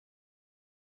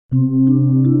Fear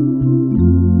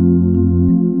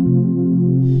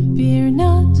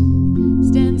not,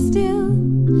 stand still,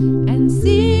 and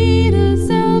see the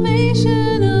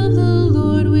salvation of the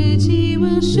Lord, which he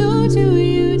will show to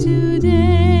you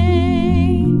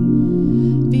today.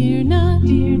 Fear not,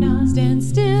 stand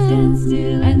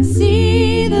still, and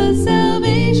see the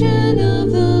salvation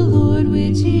of the Lord,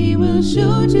 which he will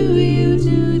show to you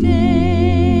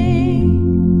today.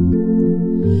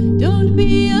 Don't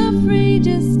be afraid,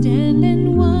 just stand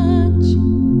and watch.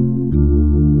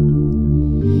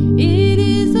 It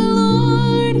is the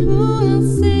Lord who will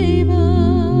save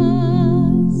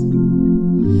us.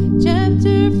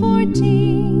 Chapter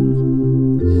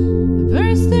 14,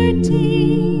 verse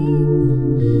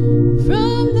 13,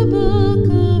 from the book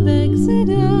of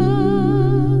Exodus.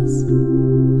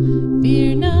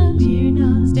 Fear not,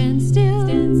 stand still,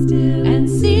 and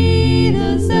see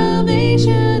the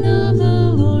salvation of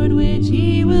the Lord, which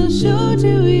he will show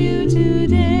to you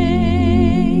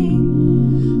today.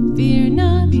 Fear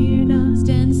not,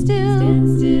 stand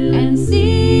still, and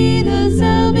see the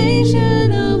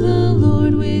salvation of the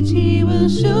Lord, which he will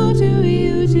show to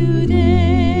you today.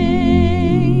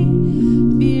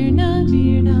 Fear not,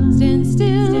 stand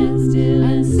still,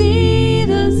 and see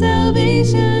the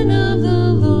salvation of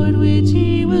the Lord, which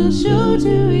he will show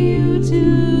to you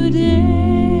today.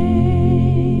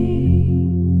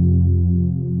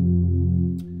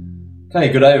 Okay,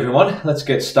 good day everyone. Let's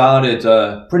get started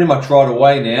pretty much right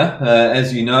away now.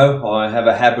 As you know, I have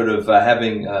a habit of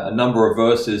having a number of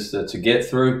verses to get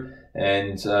through,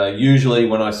 and usually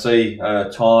when I see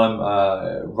time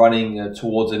running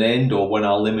towards an end, or when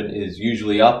our limit is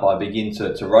usually up, I begin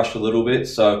to rush a little bit.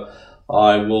 So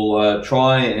I will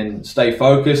try and stay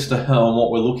focused on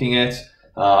what we're looking at.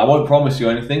 I won't promise you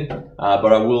anything,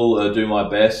 but I will do my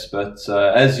best. But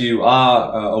as you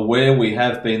are aware, we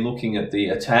have been looking at the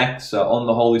attacks on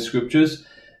the Holy Scriptures,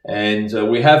 and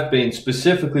we have been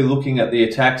specifically looking at the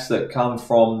attacks that come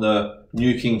from the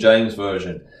New King James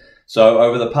Version. So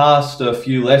over the past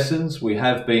few lessons, we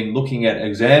have been looking at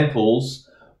examples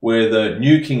where the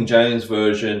New King James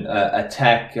Version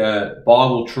attack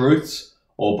Bible truths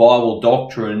or Bible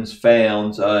doctrines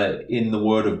found in the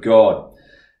Word of God.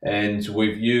 And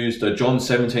we've used John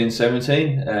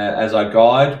 17:17 as our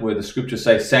guide, where the scriptures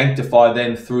say, "Sanctify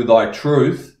them through thy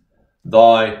truth,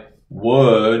 thy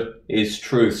word is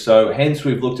truth." So hence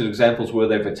we've looked at examples where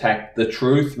they've attacked the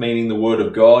truth, meaning the Word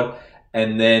of God,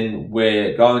 and then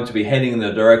we're going to be heading in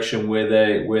the direction where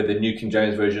the New King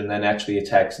James Version then actually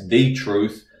attacks the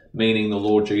truth, meaning the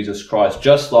Lord Jesus Christ,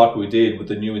 just like we did with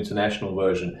the New International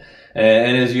Version.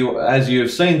 And as you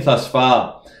have seen thus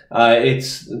far,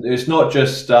 it's not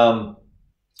just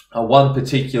one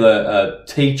particular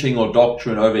teaching or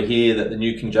doctrine over here that the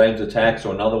New King James attacks,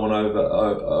 or another one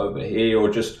over here, or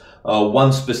just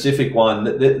one specific one.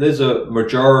 There's a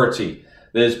majority.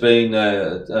 There's been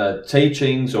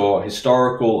teachings or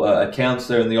historical accounts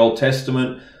there in the Old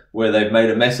Testament where they've made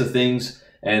a mess of things,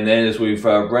 and then as we've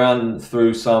run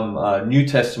through some New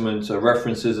Testament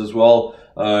references as well,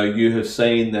 you have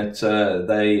seen that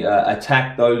they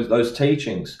attack those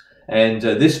teachings. And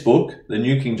this book, the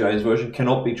New King James Version,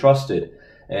 cannot be trusted.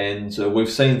 And we've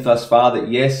seen thus far that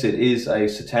yes, it is a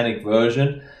satanic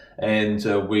version. And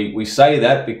we say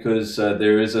that because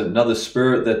there is another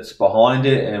spirit that's behind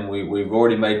it. And we've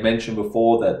already made mention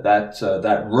before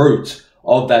that root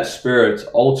of that spirit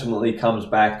ultimately comes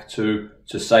back to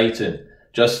Satan.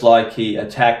 Just like he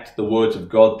attacked the words of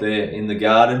God there in the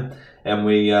garden. And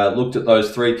we looked at those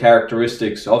three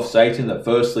characteristics of Satan, that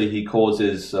firstly he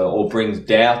causes or brings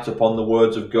doubt upon the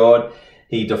words of God.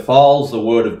 He defiles the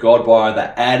Word of God by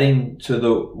either adding to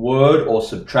the Word or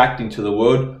subtracting to the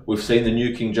Word. We've seen the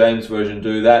New King James Version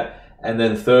do that. And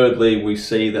then thirdly, we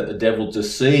see that the devil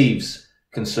deceives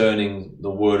concerning the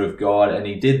Word of God. And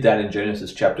he did that in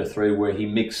Genesis chapter 3, where he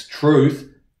mixed truth,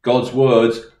 God's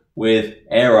words, with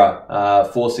error,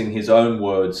 forcing his own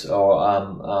words,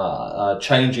 or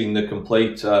changing the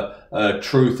complete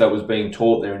truth that was being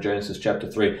taught there in Genesis chapter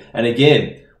 3. And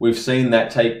again, we've seen that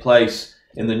take place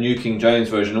in the New King James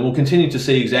Version, and we'll continue to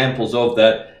see examples of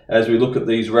that as we look at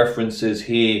these references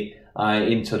here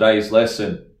in today's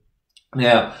lesson.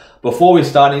 Now, before we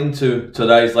start into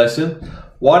today's lesson,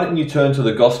 why don't you turn to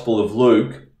the Gospel of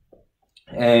Luke?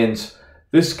 And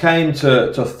this came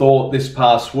to thought this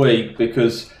past week,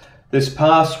 because this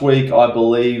past week, I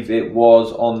believe it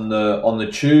was on the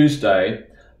Tuesday,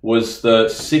 was the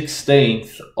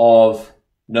 16th of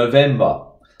November.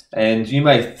 And you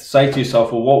may say to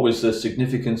yourself, well, what was the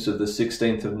significance of the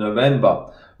 16th of November?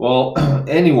 Well,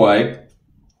 anyway,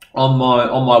 on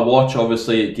my watch,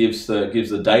 obviously it gives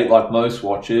the date like most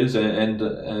watches, and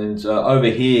over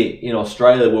here in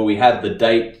Australia, where we have the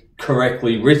date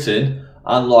correctly written,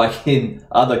 unlike in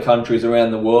other countries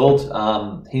around the world,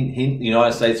 hint the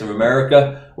United States of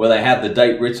America, where they have the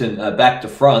date written back to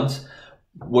front.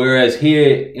 Whereas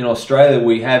here in Australia,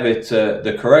 we have it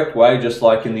the correct way, just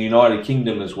like in the United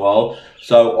Kingdom as well.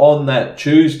 So on that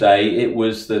Tuesday, it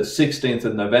was the 16th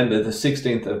of November, the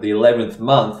 16th of the 11th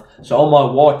month. So on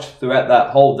my watch throughout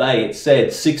that whole day, it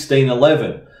said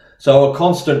 1611. So a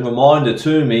constant reminder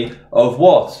to me of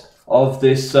what? Of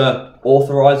this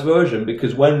authorized version.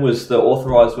 Because when was the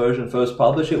authorized version first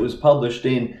published? It was published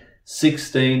in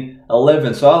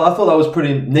 1611. So I thought that was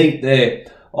pretty neat there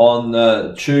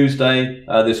on Tuesday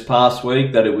this past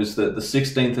week, that it was the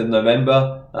 16th of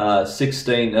November,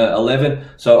 1611.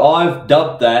 So I've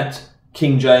dubbed that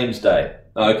King James Day.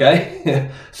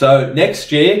 Okay, so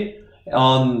next year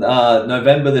on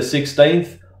November the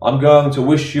 16th, I'm going to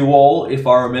wish you all, if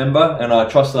I remember, and I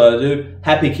trust that I do,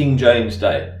 Happy King James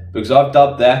Day, because I've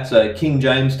dubbed that King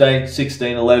James Day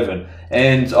 1611.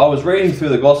 And I was reading through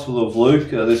the Gospel of Luke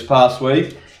this past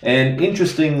week, and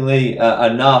interestingly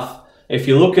enough, if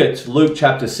you look at Luke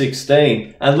chapter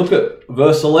 16 and look at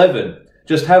verse 11,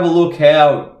 just have a look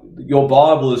how your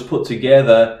Bible is put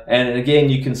together. And again,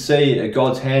 you can see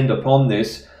God's hand upon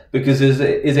this, because is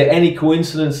there any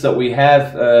coincidence that we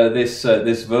have this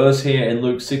verse here in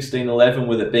Luke 16:11,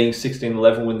 with it being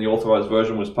 16:11 when the authorized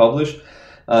version was published?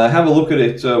 Have a look at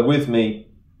it with me.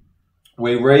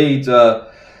 We read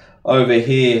over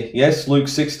here, yes, Luke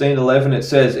 16:11, it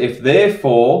says, "If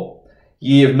therefore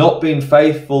ye have not been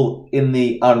faithful in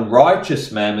the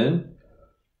unrighteous mammon,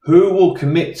 who will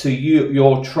commit to you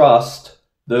your trust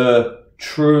the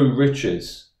true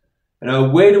riches?" You know,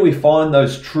 where do we find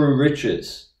those true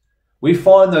riches? We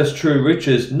find those true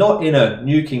riches not in a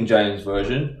New King James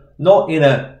Version, not in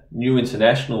a New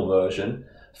International Version.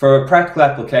 For a practical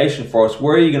application for us,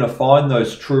 where are you going to find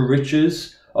those true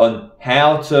riches on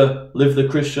how to live the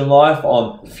Christian life,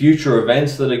 on future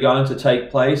events that are going to take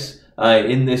place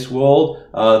in this world,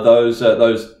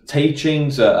 those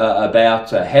teachings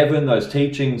about heaven, those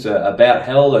teachings about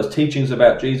hell, those teachings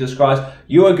about Jesus Christ?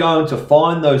 You are going to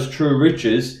find those true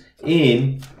riches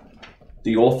in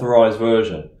the authorized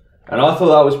version. And I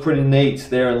thought that was pretty neat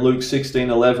there in Luke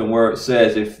 16:11, where it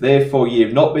says, "If therefore ye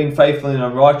have not been faithful in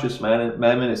unrighteous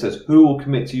mammon," it says, "who will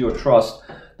commit to your trust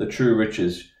the true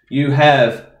riches?" You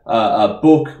have a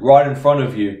book right in front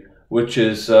of you, which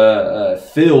is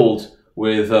filled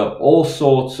with all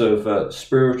sorts of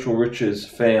spiritual riches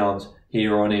found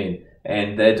here on in,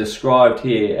 and they're described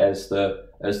here as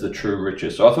the true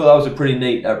riches. So I thought that was a pretty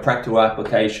neat practical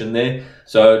application there.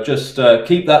 So just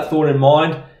keep that thought in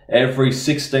mind. Every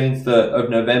 16th of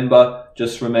November,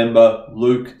 just remember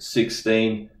Luke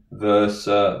 16 verse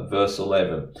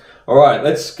 11. All right,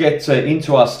 let's get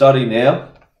into our study now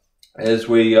as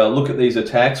we look at these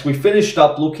attacks. We finished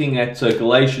up looking at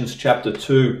Galatians chapter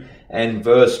 2 and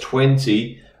verse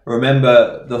 20.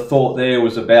 Remember, the thought there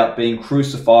was about being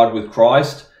crucified with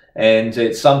Christ, and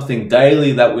it's something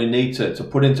daily that we need to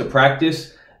put into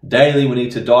practice. Daily we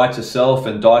need to die to self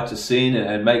and die to sin,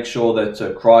 and make sure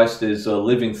that Christ is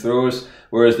living through us,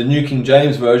 whereas the New King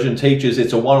James Version teaches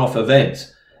it's a one-off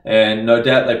event. And no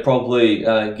doubt they probably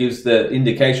gives the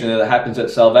indication that it happens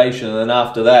at salvation, and then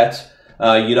after that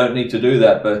you don't need to do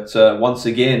that. But once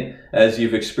again, as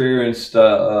you've experienced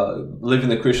living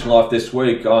the Christian life this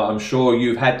week, I'm sure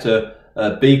you've had to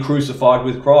be crucified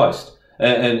with Christ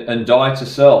and die to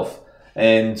self.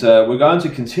 And we're going to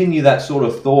continue that sort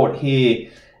of thought here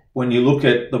when you look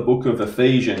at the book of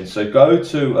Ephesians. So go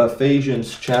to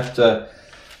Ephesians chapter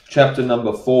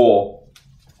number 4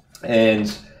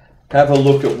 and have a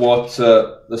look at what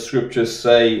the scriptures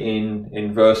say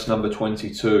in verse number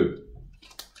 22.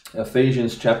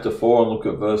 Ephesians chapter 4, and look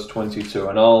at verse 22,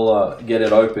 and I'll get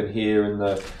it open here in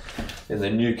the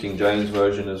New King James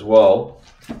Version as well.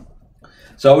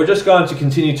 So we're just going to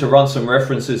continue to run some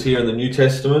references here in the New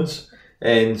Testament,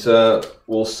 and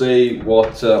we'll see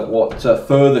what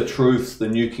further truths the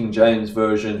New King James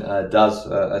Version does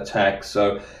attack.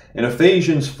 So in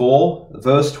Ephesians 4,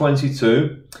 verse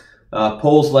 22,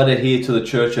 Paul's letter here to the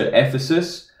church at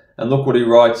Ephesus, and look what he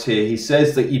writes here. He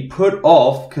says that ye put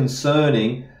off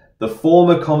concerning the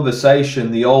former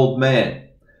conversation the old man,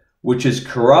 which is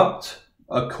corrupt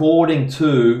according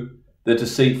to the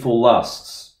deceitful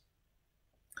lusts.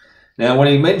 Now, when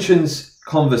he mentions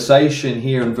conversation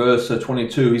here in verse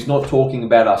 22, he's not talking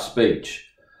about our speech.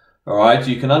 All right,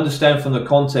 you can understand from the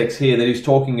context here that he's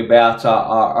talking about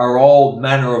our old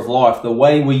manner of life, the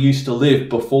way we used to live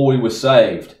before we were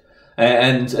saved.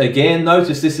 And again,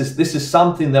 notice this is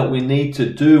something that we need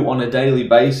to do on a daily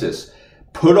basis.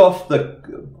 Put off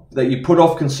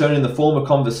concerning the former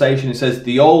conversation. It says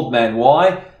the old man.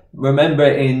 Why? Remember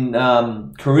in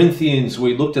Corinthians,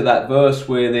 we looked at that verse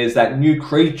where there's that new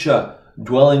creature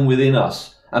dwelling within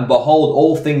us. And behold,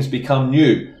 all things become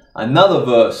new. Another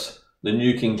verse, the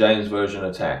New King James Version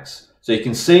attacks. So you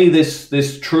can see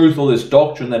this truth or this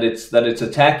doctrine that it's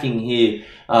attacking here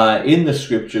in the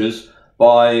scriptures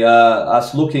by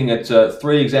us looking at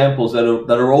 3 examples that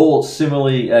are all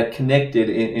similarly connected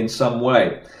in some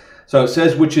way. So it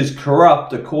says, which is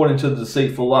corrupt according to the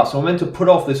deceitful lust. So we're meant to put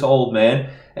off this old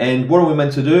man, and what are we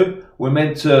meant to do? We're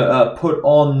meant to put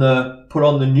on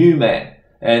the new man.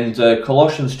 And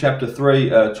Colossians chapter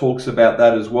 3 talks about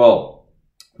that as well.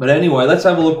 But anyway, let's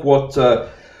have a look what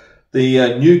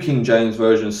the New King James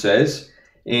Version says.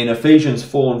 In Ephesians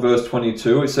 4 and verse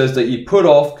 22, it says that you put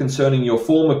off concerning your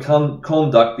former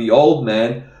conduct the old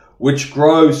man, which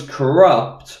grows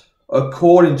corrupt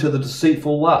according to the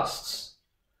deceitful lusts.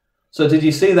 So did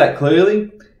you see that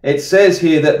clearly? It says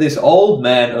here that this old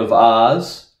man of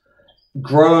ours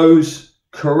grows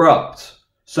corrupt.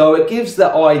 So it gives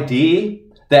the idea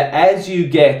that as you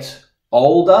get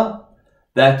older,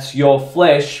 that your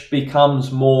flesh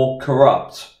becomes more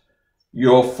corrupt.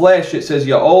 Your flesh, it says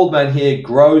your old man here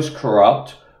grows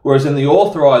corrupt, whereas in the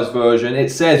Authorized Version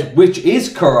it says which is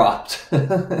corrupt.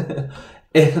 The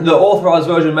Authorized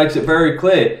Version makes it very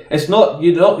clear.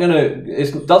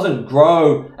 It doesn't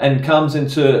grow and comes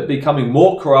into becoming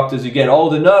more corrupt as you get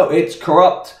older. No, it's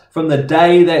corrupt from the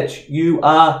day that you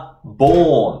are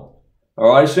born.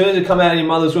 Alright, as soon as you come out of your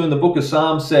mother's womb, the book of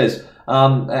Psalms says,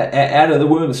 out of the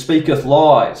womb speaketh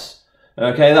lies.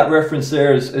 Okay, that reference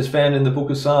there is found in the book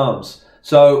of Psalms.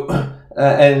 So,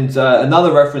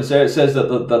 another reference there, it says that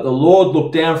the Lord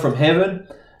looked down from heaven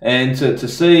and to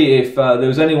see if there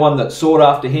was anyone that sought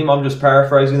after him. I'm just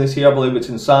paraphrasing this here. I believe it's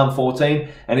in Psalm 14.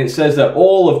 And it says that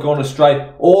all have gone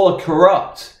astray. All are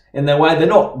corrupt in their way. They're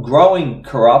not growing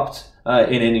corrupt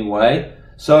in any way.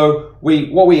 So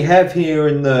what we have here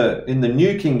in the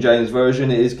New King James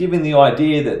Version is giving the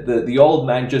idea that the old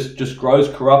man just grows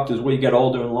corrupt as we get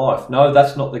older in life. No,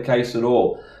 that's not the case at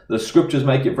all. The scriptures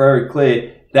make it very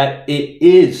clear that it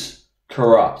is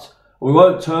corrupt. We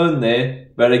won't turn there,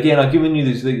 but again, I've given you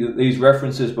these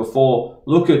references before.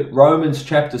 Look at Romans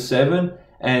chapter 7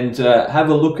 and have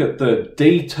a look at the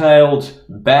detailed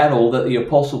battle that the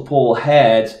Apostle Paul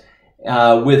had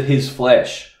with his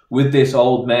flesh, with this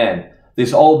old man.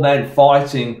 This old man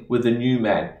fighting with the new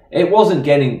man. It wasn't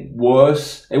getting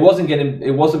worse. It wasn't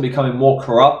becoming more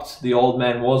corrupt. The old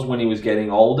man was when he was getting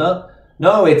older.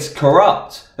 No, it's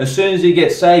corrupt. As soon as you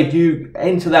get saved, you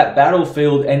enter that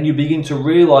battlefield and you begin to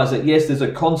realize that yes, there's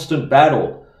a constant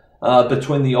battle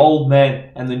between the old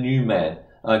man and the new man.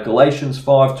 Galatians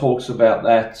 5 talks about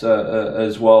that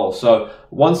as well. So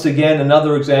once again,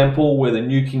 another example where the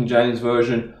New King James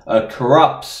Version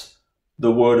corrupts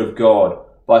the Word of God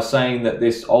by saying that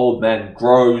this old man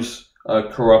grows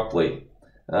corruptly,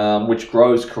 which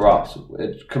grows corrupt.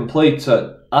 It completes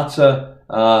utter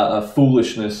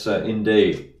foolishness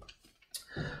indeed.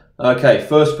 Okay,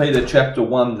 1 Peter chapter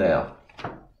 1 now.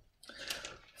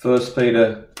 1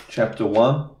 Peter chapter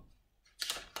 1.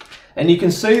 And you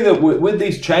can see that with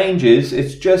these changes,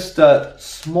 it's just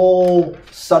small,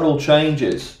 subtle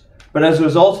changes. But as a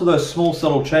result of those small,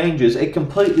 subtle changes, it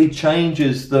completely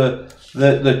changes the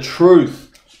truth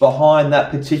behind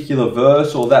that particular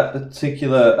verse or that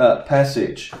particular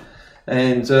passage.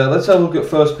 And let's have a look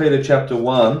at 1 Peter chapter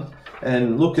 1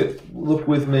 and look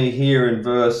with me here in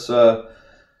verse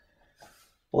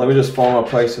let me just find my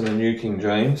place in the New King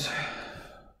James.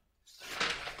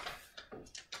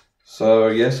 So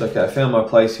yes, okay, I found my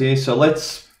place here. So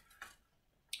let's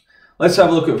have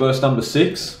a look at verse number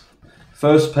 6.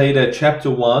 1 Peter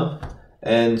chapter 1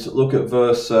 and look at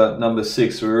verse number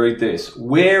 6. We read this: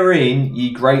 wherein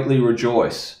ye greatly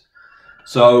rejoice.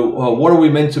 So what are we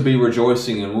meant to be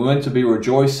rejoicing in? We're meant to be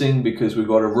rejoicing because we've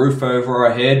got a roof over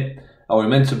our head. Are we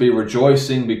meant to be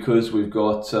rejoicing because we've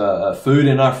got food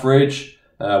in our fridge?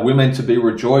 We're meant to be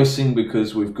rejoicing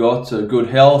because we've got good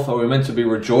health. Or we're meant to be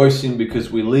rejoicing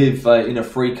because we live in a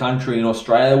free country in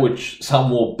Australia, which some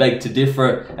will beg to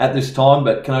differ at this time.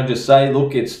 But can I just say,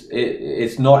 look,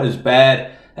 it's not as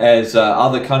bad as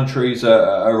other countries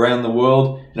around the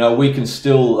world. You know, we can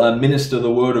still minister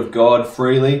the word of God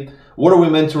freely. What are we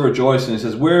meant to rejoice in? It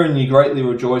says, wherein ye greatly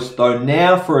rejoice, though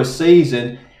now for a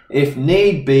season, if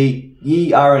need be,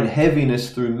 ye are in heaviness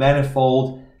through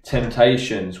manifold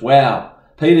temptations. Wow.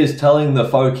 Peter's telling the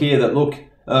folk here that, look,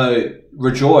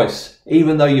 rejoice,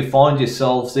 even though you find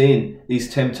yourselves in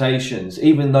these temptations,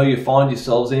 even though you find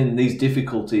yourselves in these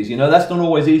difficulties. You know, that's not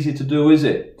always easy to do, is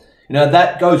it? You know,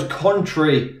 that goes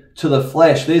contrary to the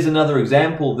flesh. There's another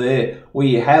example there where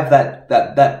you have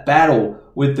that battle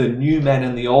with the new man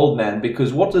and the old man,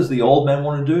 because what does the old man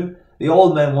want to do? The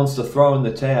old man wants to throw in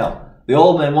the towel. The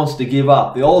old man wants to give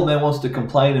up. The old man wants to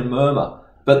complain and murmur.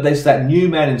 But there's that new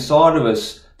man inside of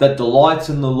us that delights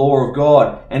in the law of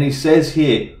God. And he says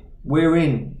here,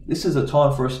 this is a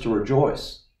time for us to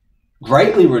rejoice.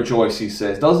 Greatly rejoice, he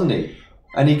says, doesn't he?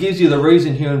 And he gives you the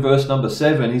reason here in verse number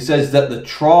 7. He says that the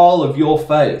trial of your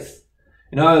faith,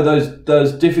 you know,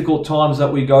 those difficult times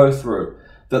that we go through,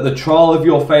 that the trial of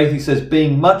your faith, he says,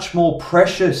 being much more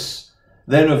precious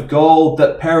than of gold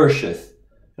that perisheth.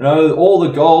 You know, all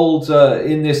the gold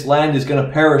in this land is going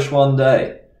to perish one day.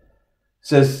 It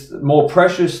says, more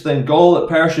precious than gold that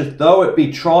perisheth, though it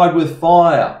be tried with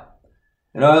fire.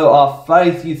 You know, our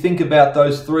faith, you think about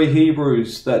those 3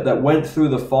 Hebrews that went through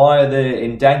the fire there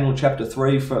in Daniel chapter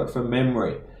 3 from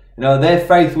memory. You know, their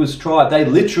faith was tried. They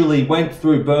literally went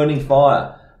through burning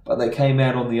fire, but they came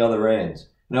out on the other end.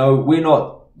 You know, we're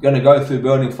not going to go through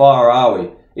burning fire, are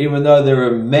we? Even though there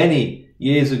are many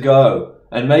years ago,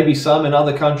 and maybe some in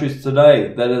other countries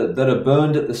today, that are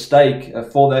burned at the stake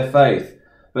for their faith.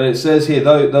 But it says here,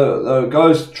 though it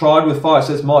goes tried with fire, it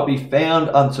says, might be found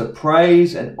unto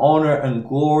praise and honor and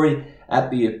glory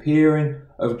at the appearing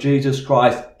of Jesus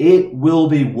Christ. It will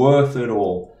be worth it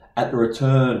all at the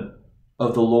return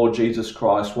of the Lord Jesus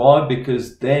Christ. Why?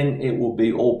 Because then it will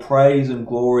be all praise and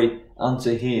glory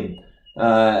unto him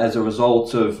as a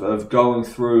result of going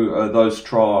through those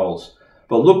trials.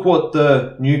 But look what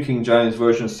the New King James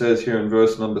Version says here in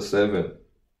verse number 7.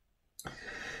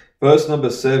 Verse number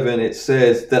 7, it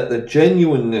says that the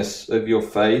genuineness of your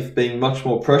faith, being much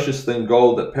more precious than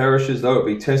gold that perishes, though it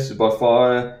be tested by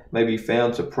fire, may be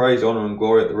found to praise, honor, and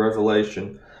glory at the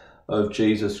revelation of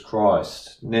Jesus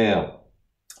Christ. Now,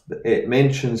 it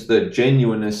mentions the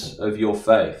genuineness of your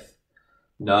faith.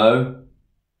 No,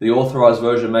 the Authorized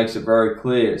Version makes it very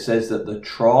clear. It says that the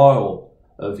trial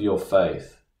of your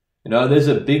faith. You know, there's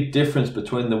a big difference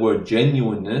between the word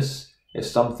genuineness, if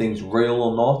something's real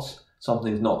or not,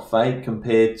 something's not fake,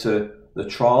 compared to the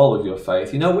trial of your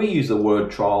faith. You know, we use the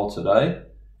word trial today.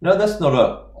 No, that's not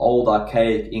an old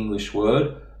archaic English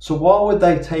word. So why would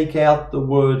they take out the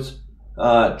words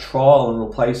trial and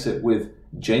replace it with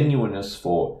genuineness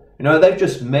for? You know, they've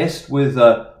just messed with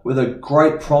a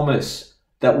great promise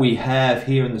that we have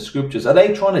here in the scriptures. Are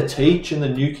they trying to teach in the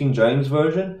New King James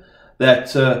Version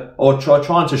that, or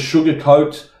trying to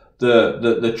sugarcoat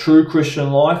the true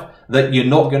Christian life, that you're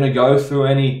not going to go through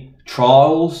any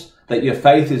trials, that your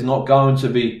faith is not going to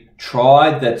be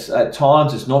tried, that at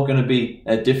times it's not going to be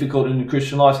difficult in the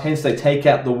Christian life? Hence they take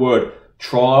out the word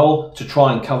trial to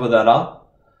try and cover that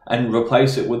up and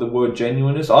replace it with the word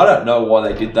genuineness. I don't know why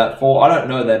they did that for. I don't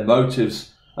know their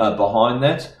motives behind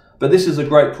that. But this is a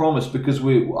great promise, because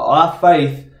our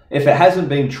faith, if it hasn't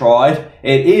been tried,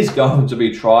 it is going to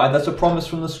be tried. That's a promise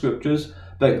from the scriptures.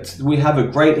 But we have a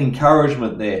great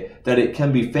encouragement there that it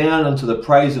can be found unto the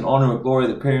praise and honor and glory of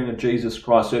the appearing of Jesus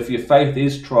Christ. So if your faith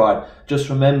is tried, just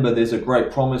remember there's a great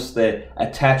promise there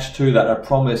attached to that, a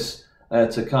promise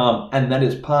to come. And that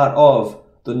is part of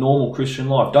the normal Christian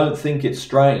life. Don't think it's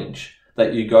strange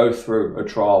that you go through a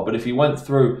trial. But if you went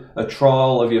through a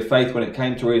trial of your faith when it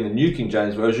came to reading the New King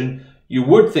James Version, you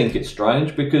would think it's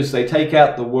strange, because they take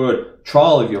out the word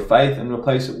trial of your faith and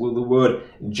replace it with the word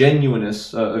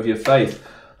genuineness of your faith.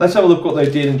 Let's have a look what they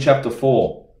did in chapter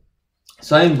 4.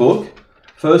 Same book,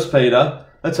 1 Peter.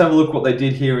 Let's have a look what they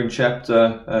did here in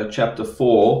chapter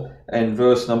 4 and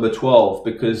verse number 12.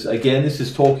 Because again, this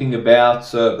is talking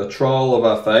about the trial of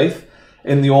our faith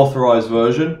in the Authorized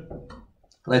Version.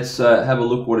 Let's have a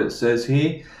look what it says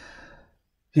here.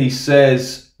 He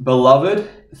says, Beloved,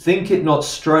 think it not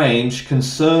strange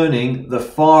concerning the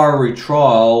fiery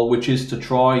trial which is to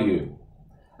try you,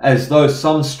 as though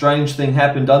some strange thing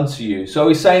happened unto you. So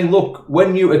he's saying, look,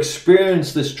 when you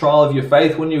experience this trial of your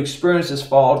faith, when you experience this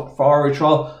fiery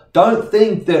trial, don't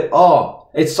think that,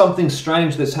 it's something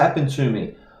strange that's happened to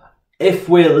me. If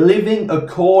we're living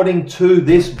according to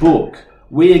this book,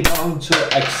 we are going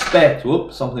to expect,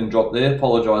 whoops, something dropped there,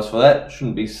 apologise for that,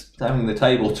 shouldn't be slamming the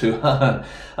table too hard.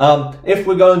 If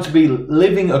we're going to be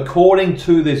living according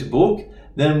to this book,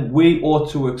 then we ought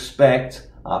to expect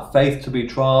our faith to be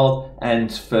trialed,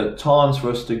 and for times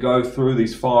for us to go through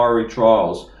these fiery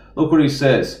trials. Look what he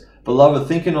says. Beloved,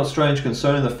 think it not strange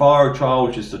concerning the fiery trial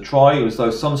which is to try you, as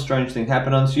though some strange thing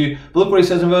happened unto you. But look what he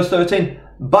says in verse 13.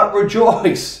 But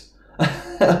rejoice.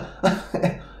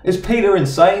 Is Peter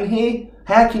insane here?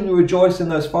 How can you rejoice in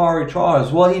those fiery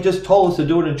trials? Well, he just told us to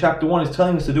do it in chapter 1. He's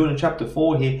telling us to do it in chapter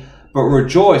 4 here. But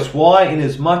rejoice. Why?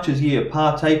 Inasmuch as ye are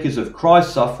partakers of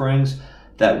Christ's sufferings,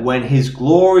 that when his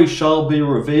glory shall be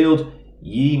revealed,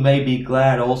 ye may be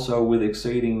glad also with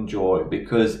exceeding joy.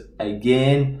 Because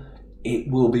again, it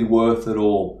will be worth it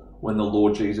all when the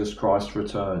Lord Jesus Christ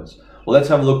returns. Well, let's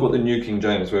have a look what the New King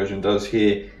James Version does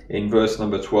here in verse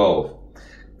number 12.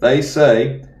 They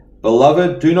say,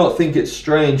 Beloved, do not think it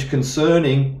strange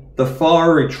concerning the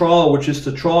fiery trial which is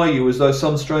to try you, as though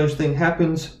some strange thing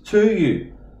happens to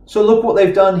you. So look what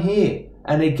they've done here.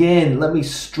 And again, let me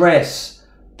stress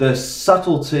the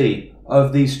subtlety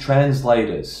of these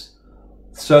translators.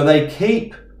 So they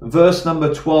keep verse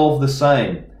number 12 the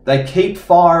same. They keep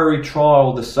fiery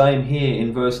trial the same here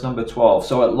in verse number 12.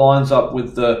 So it lines up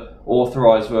with the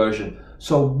Authorized Version.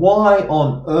 So why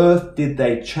on earth did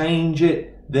they change it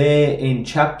there in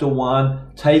chapter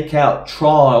 1, take out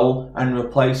trial and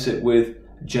replace it with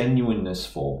genuineness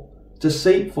for?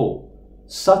 Deceitful,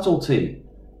 subtlety,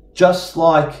 just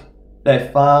like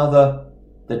their father,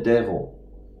 the devil.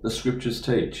 The scriptures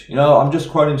teach. You know, I'm just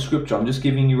quoting scripture. I'm just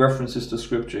giving you references to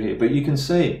scripture here. But you can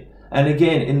see. And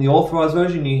again, in the Authorized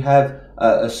Version, you have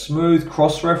a smooth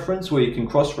cross-reference where you can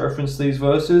cross-reference these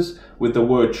verses with the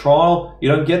word trial. You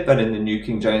don't get that in the New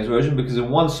King James Version because in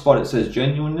one spot it says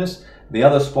genuineness. The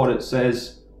other spot it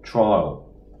says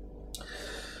trial.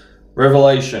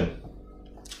 Revelation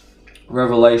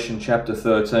chapter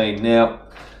 13. Now,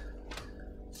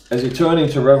 as you're turning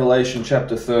to Revelation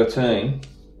chapter 13,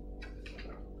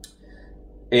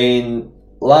 in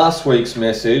last week's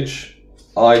message,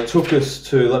 I took us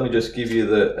to, let me just give you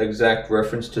the exact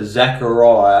reference, to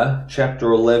Zechariah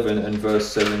chapter 11 and verse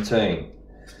 17.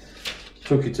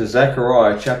 Took you to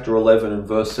Zechariah chapter 11 and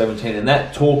verse 17, and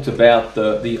that talked about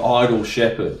the idol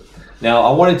shepherd. Now,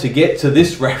 I wanted to get to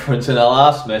this reference in our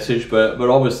last message, but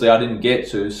obviously I didn't get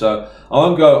to, so I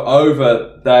won't go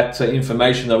over that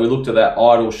information that we looked at that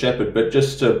idol shepherd, but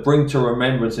just to bring to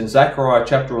remembrance, in Zechariah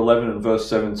chapter 11 and verse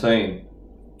 17,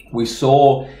 we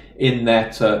saw in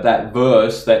that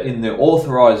verse that in the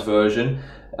Authorized Version,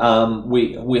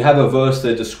 we have a verse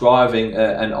there describing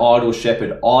an idol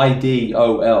shepherd,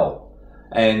 I-D-O-L.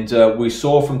 And we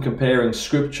saw from comparing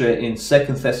scripture in 2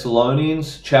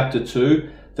 Thessalonians chapter 2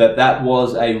 that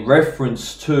was a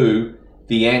reference to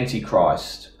the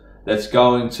Antichrist that's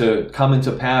going to come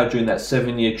into power during that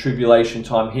 7-year tribulation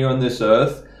time here on this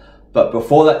earth. But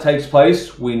before that takes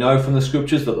place, we know from the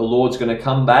scriptures that the Lord's going to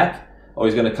come back, or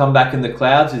he's going to come back in the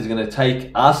clouds. He's going to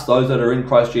take us, those that are in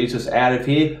Christ Jesus, out of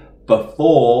here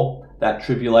before that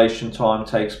tribulation time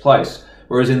takes place.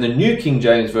 Whereas in the New King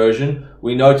James Version,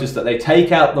 we notice that they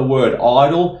take out the word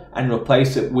idle and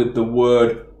replace it with the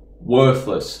word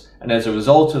worthless. And as a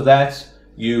result of that,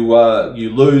 you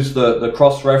lose the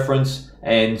cross-reference.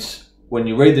 And when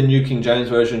you read the New King James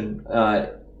Version,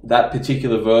 that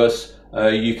particular verse,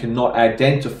 you cannot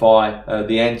identify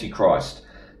the Antichrist.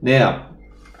 Now,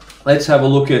 let's have a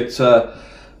look at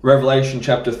Revelation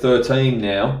chapter 13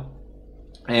 now.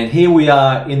 And here we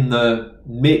are in the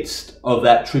midst of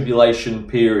that tribulation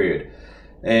period.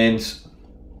 And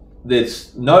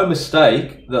there's no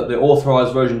mistake that the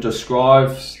Authorized Version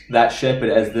describes that shepherd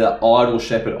as the idol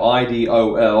shepherd,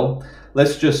 I-D-O-L.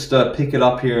 Let's just pick it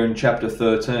up here in chapter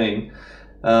 13.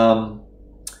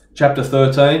 Chapter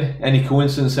 13, any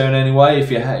coincidence there in any way?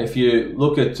 If you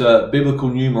look at biblical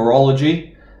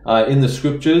numerology in the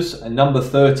scriptures, number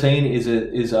 13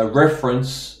 is a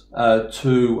reference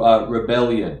to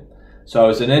rebellion. So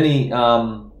is there any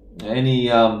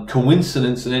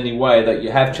coincidence in any way that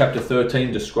you have chapter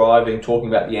 13 talking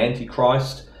about the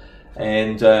Antichrist,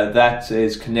 and that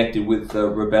is connected with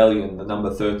rebellion, the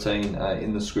number 13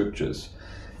 in the scriptures?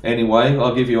 Anyway,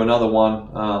 I'll give you another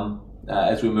one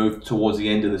as we move towards the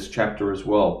end of this chapter as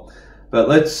well. But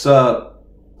let's have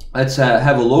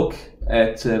a look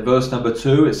at verse number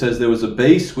 2. It says, There was a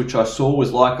beast which I saw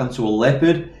was like unto a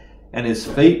leopard, and his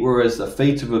feet were as the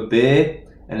feet of a bear,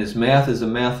 and his mouth is the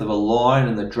mouth of a lion,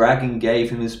 and the dragon gave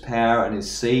him his power and his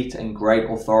seat and great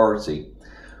authority.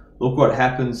 Look what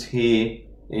happens here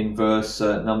in verse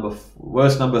number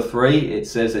 3. It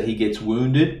says that he gets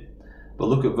wounded. But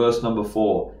look at verse number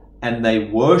 4. And they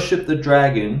worshipped the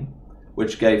dragon,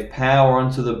 which gave power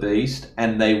unto the beast,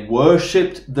 and they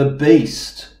worshipped the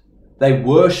beast. They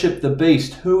worshipped the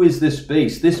beast. Who is this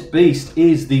beast? This beast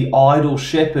is the idol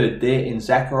shepherd there in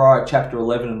Zechariah chapter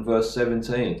 11 and verse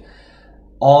 17.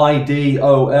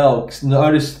 I-D-O-L.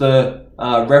 Notice the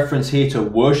reference here to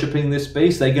worshipping this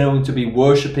beast. They're going to be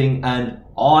worshipping an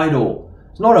idol.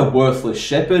 It's not a worthless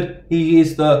shepherd. He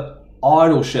is the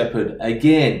idol shepherd.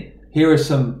 Again, here are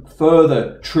some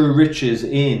further true riches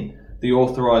in the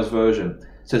Authorized Version.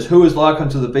 It says, who is like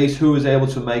unto the beast, who is able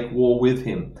to make war with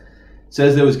him? It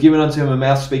says, there was given unto him a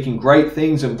mouth speaking great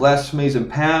things and blasphemies, and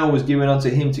power was given unto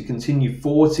him to continue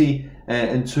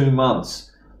 42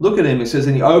 months. Look at him. It says,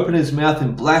 and he opened his mouth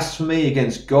in blasphemy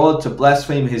against God, to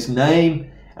blaspheme his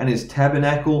name and his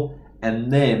tabernacle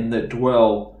and them that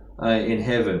dwell in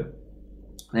heaven.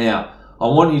 Now, I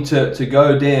want you to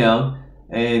go down,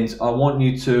 and I want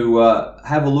you to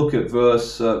have a look at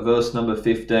verse number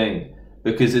 15,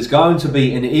 because there's going to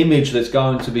be an image that's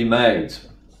going to be made.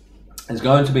 There's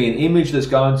going to be an image that's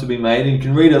going to be made, and you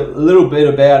can read a little bit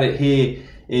about it here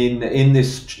in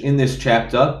this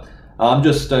chapter. I'm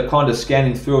just kind of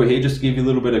scanning through it here just to give you a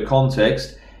little bit of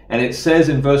context. And it says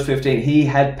in verse 15, he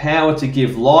had power to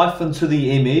give life unto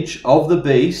the image of the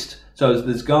beast. So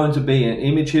there's going to be an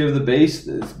image here of the beast.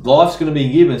 Life's going to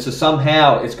be given, so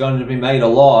somehow it's going to be made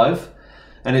alive.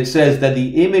 And it says that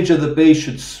the image of the beast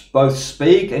should both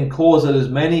speak, and cause that as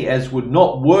many as would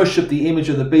not worship the image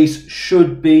of the beast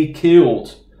should be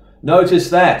killed. Notice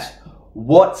that.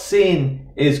 What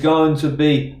sin is going to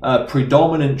be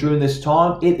predominant during this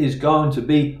time? It is going to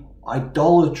be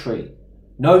idolatry.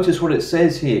 Notice what it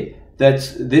says here,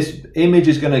 that this image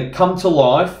is going to come to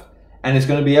life, and it's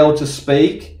going to be able to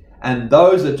speak. And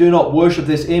those that do not worship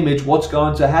this image, what's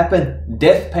going to happen?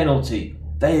 Death penalty.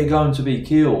 They are going to be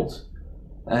killed.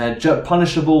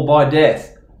 Punishable by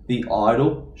death. The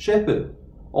idol shepherd.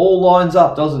 All lines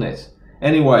up, doesn't it?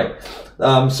 Anyway,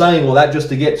 saying all that just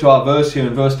to get to our verse here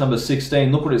in verse number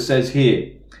 16. Look what it says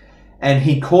here. And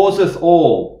he causeth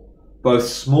all, both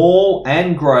small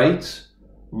and great,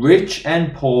 rich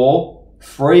and poor,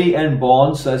 free and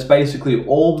bond. So that's basically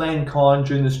all mankind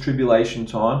during this tribulation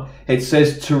time. It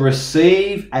says to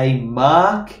receive a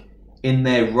mark in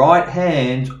their right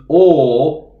hand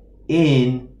or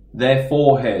in their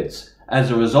foreheads.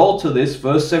 As a result of this,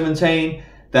 verse 17,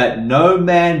 that no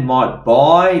man might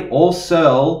buy or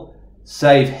sell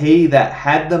save he that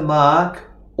had the mark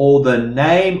or the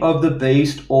name of the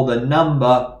beast or the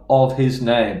number of his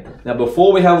name. Now,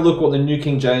 before we have a look at what the New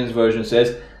King James Version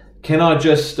says, can I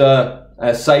just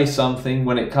say something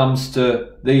when it comes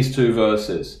to these two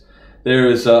verses? There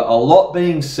is a lot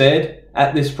being said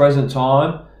at this present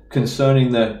time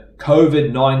concerning the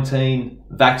COVID-19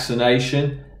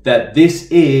 vaccination, that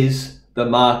this is the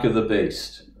mark of the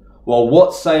beast. Well,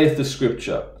 what saith the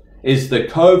scripture? Is the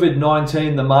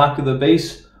COVID-19 the mark of the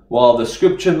beast? While the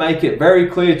scripture make it very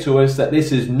clear to us that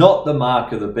this is not the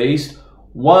mark of the beast,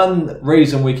 one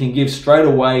reason we can give straight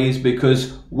away is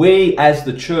because we as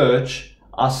the church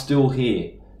are still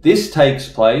here. This takes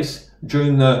place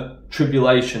during the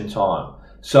tribulation time.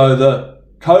 So the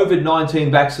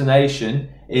COVID-19 vaccination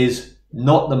is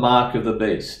not the mark of the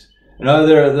beast. You know,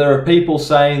 there are people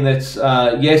saying that,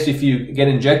 yes, if you get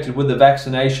injected with the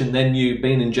vaccination, then you've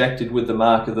been injected with the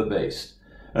mark of the beast.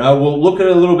 You know, we'll look at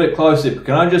it a little bit closer. But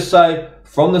can I just say,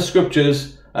 from the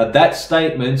scriptures, that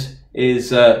statement is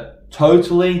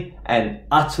totally and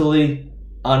utterly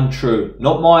untrue.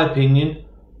 Not my opinion,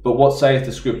 but what saith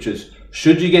the scriptures.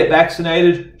 Should you get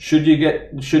vaccinated? Should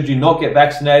you not get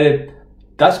vaccinated?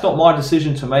 That's not my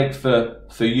decision to make for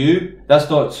you. That's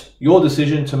not your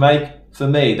decision to make for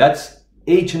me. That's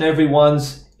each and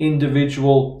everyone's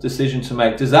individual decision to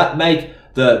make. Does that make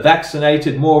the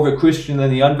vaccinated more of a Christian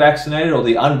than the unvaccinated, or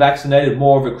the unvaccinated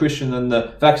more of a Christian than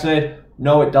the vaccinated?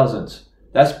 No, it doesn't.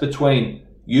 That's between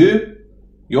you,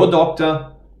 your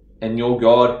doctor, and your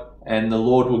God, and the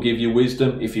Lord will give you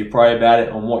wisdom if you pray about it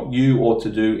on what you ought to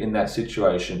do in that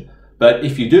situation. But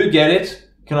if you do get it,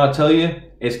 can I tell you,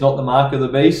 it's not the mark of the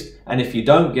beast. And if you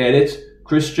don't get it,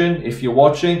 Christian, if you're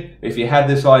watching, if you have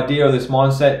this idea or this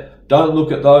mindset, don't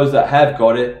look at those that have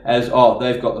got it as, oh,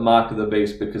 they've got the mark of the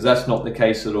beast, because that's not the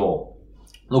case at all.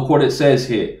 Look what it says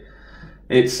here.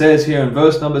 It says here in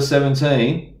verse number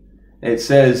 17, it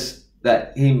says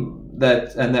that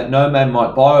that no man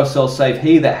might buy or sell save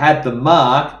he that had the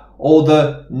mark or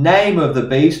the name of the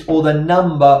beast or the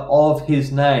number of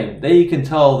his name. There you can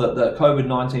tell that the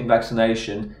COVID-19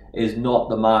 vaccination is not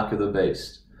the mark of the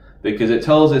beast. Because it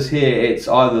tells us here it's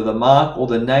either the mark or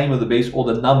the name of the beast or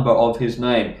the number of his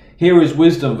name. Here is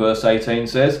wisdom, verse 18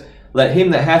 says, let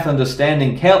him that hath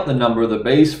understanding count the number of the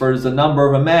beast, for it is the number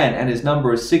of a man, and his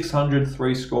number is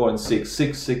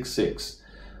 666.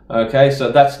 Okay,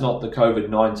 so that's not the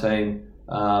COVID-19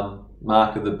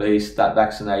 mark of the beast. That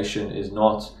vaccination is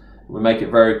not. We make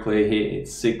it very clear here,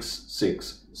 it's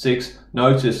 666.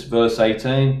 Notice verse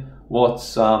 18,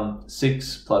 what's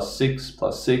 6 plus 6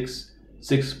 plus 6?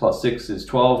 6 plus 6 is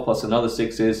 12, plus another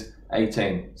 6 is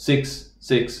 18. 6,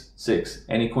 6, 6.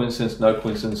 Any coincidence? No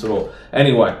coincidence at all.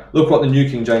 Anyway, look what the New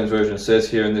King James Version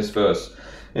says here in this verse.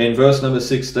 In verse number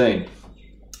 16,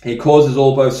 he causes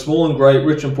all, both small and great,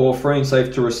 rich and poor, free and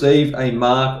safe, to receive a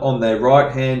mark on their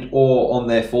right hand or on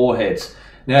their foreheads.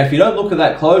 Now, if you don't look at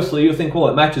that closely, you'll think, well,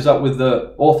 it matches up with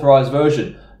the Authorized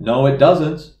Version. No, it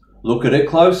doesn't. Look at it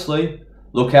closely.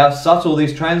 Look how subtle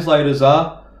these translators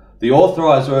are. The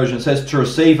Authorized Version says to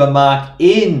receive a mark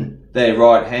in their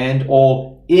right hand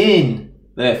or in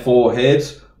their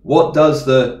foreheads. What does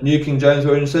the New King James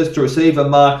Version says? To receive a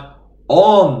mark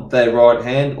on their right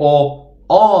hand or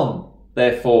on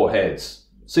their foreheads.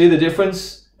 See the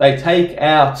difference? They take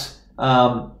out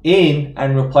in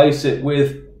and replace it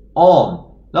with on.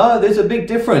 No, there's a big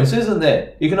difference, isn't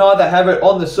there? You can either have it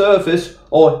on the surface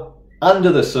or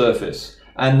under the surface.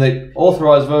 And the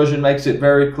Authorized Version makes it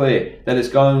very clear that it's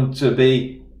going to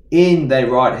be in their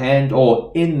right hand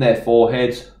or in their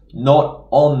foreheads, not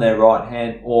on their right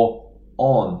hand or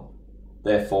on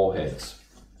their foreheads.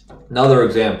 Another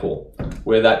example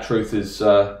where that truth is,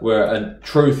 where a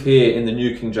truth here in the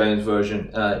New King James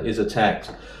Version is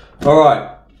attacked. All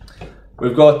right,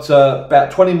 we've got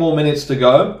about 20 more minutes to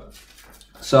go.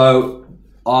 So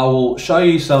I will show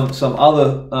you some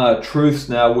other truths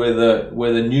now where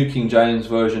the New King James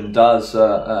Version does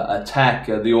attack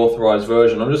the Authorized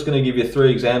Version. I'm just going to give you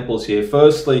 3 examples here.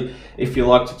 Firstly, if you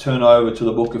like to turn over to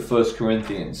the book of 1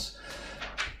 Corinthians.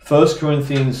 1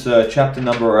 Corinthians chapter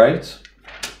number 8.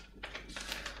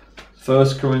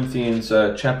 1 Corinthians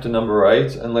chapter number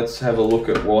 8, and let's have a look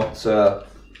at what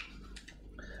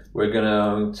we're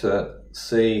going to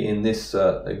see in this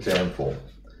example.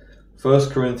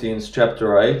 1 Corinthians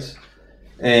chapter 8,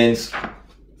 and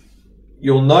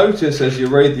you'll notice as you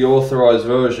read the Authorized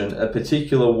Version, a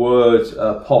particular word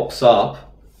pops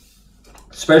up,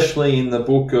 especially in the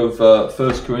book of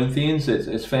 1 Corinthians.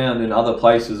 It's found in other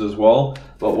places as well,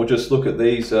 but we'll just look at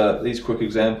these quick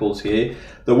examples here.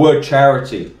 The word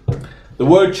charity. The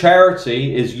word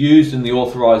charity is used in the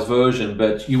Authorized Version,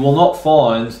 but you will not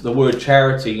find the word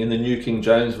charity in the New King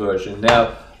James Version.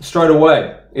 Now, straight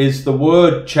away, is the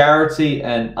word charity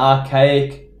an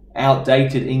archaic,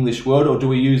 outdated English word, or do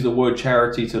we use the word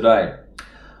charity today?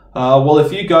 Well,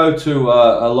 if you go to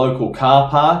a local car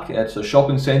park, at a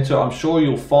shopping centre, I'm sure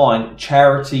you'll find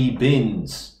charity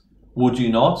bins, would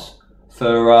you not? For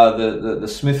the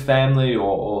Smith family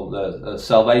or the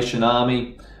Salvation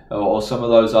Army or some of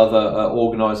those other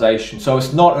organisations. So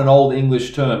it's not an old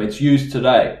English term, it's used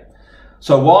today.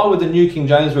 So why would the New King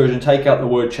James Version take out the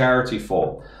word charity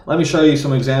for? Let me show you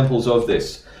some examples of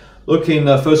this. Look in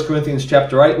 1 Corinthians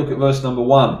chapter 8, look at verse number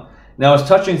 1. Now as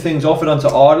touching things offered unto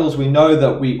idols, we know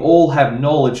that we all have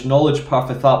knowledge. Knowledge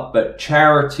puffeth up, but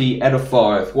charity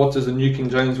edifieth. What does the New King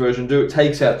James Version do? It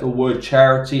takes out the word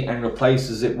charity and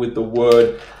replaces it with the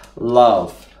word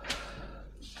love.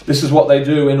 This is what they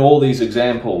do in all these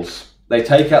examples. They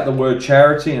take out the word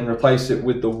charity and replace it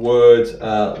with the word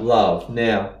love.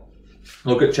 Now,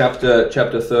 look at chapter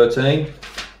 13.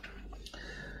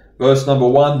 Verse number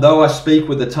 1, though I speak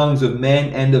with the tongues of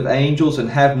men and of angels and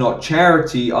have not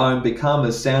charity, I am become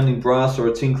as sounding brass or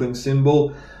a tinkling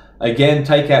cymbal. Again,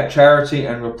 take out charity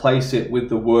and replace it with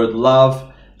the word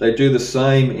love. They do the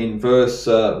same in verse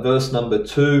number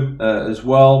 2 as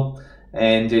well.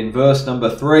 And in verse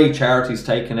number 3, charity is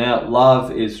taken out,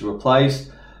 love is replaced.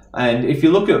 And if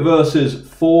you look at verses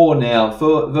 4 now,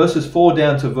 verses 4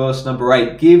 down to verse number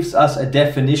 8 gives us a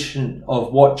definition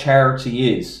of what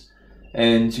charity is.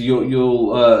 And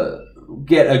you'll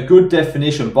get a good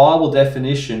definition, Bible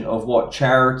definition of what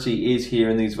charity is here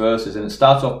in these verses. And it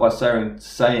starts off by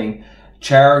saying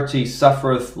charity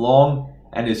suffereth long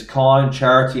and is kind,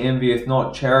 charity envieth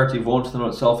not, charity vaunteth not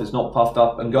itself, is not puffed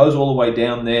up, and goes all the way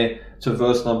down there to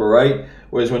verse number 8.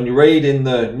 Whereas when you read in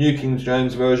the New King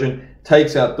James Version,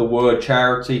 takes out the word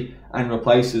charity and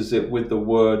replaces it with the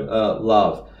word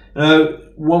love. Now,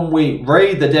 when we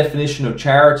read the definition of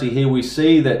charity here, we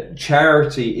see that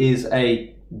charity is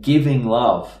a giving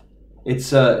love.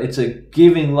 It's a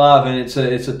giving love, and it's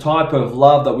a type of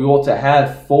love that we ought to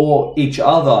have for each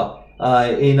other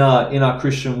in our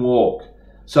Christian walk.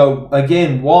 So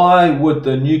again, why would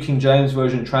the New King James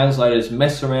Version translators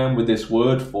mess around with this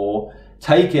word for?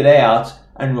 Take it out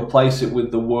and replace it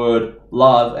with the word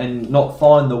love, and not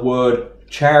find the word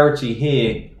charity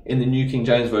here in the New King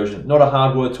James Version. Not a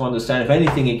hard word to understand. If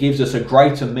anything, it gives us a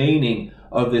greater meaning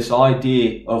of this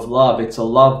idea of love. It's a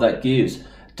love that gives.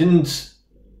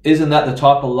 Isn't that the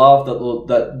type of love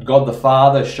that God the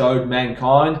Father showed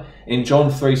mankind in John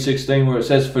 3:16, where it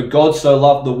says, for God so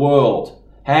loved the world.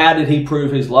 How did he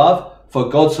prove his love? For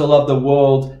God so loved the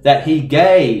world that he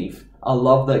gave, a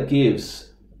love that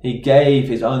gives. He gave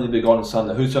his only begotten Son,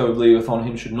 that whosoever believeth on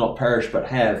him should not perish but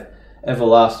have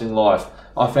everlasting life.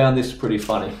 I found this pretty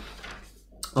funny.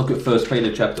 Look at 1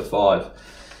 Peter chapter 5.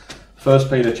 1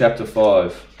 Peter chapter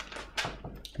 5.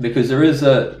 Because there is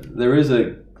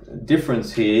a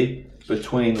difference here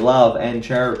between love and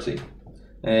charity.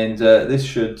 And this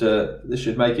should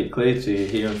make it clear to you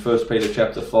here in 1 Peter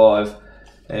chapter 5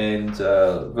 and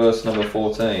verse number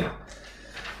 14.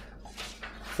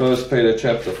 1 Peter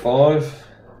chapter 5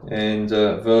 and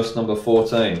verse number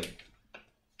 14.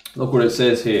 Look what it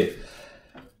says here.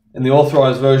 In the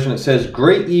Authorized Version it says,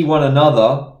 "Greet ye one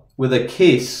another with a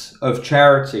kiss of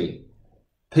charity.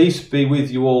 Peace be with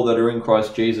you all that are in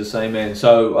Christ Jesus. Amen."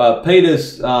 So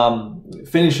Peter's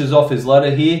finishes off his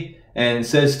letter here and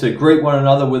says to greet one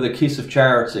another with a kiss of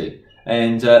charity.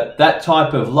 And that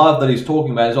type of love that he's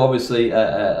talking about is obviously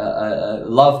a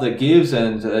love that gives,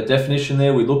 and a definition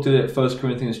there, we looked at it, 1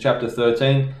 Corinthians chapter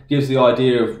 13, gives the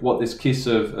idea of what this kiss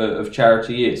of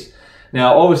charity is.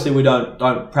 Now, obviously, we don't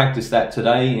practice that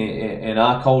today in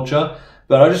our culture,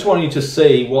 but I just want you to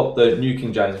see what the New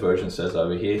King James Version says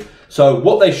over here. So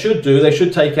what they should do, they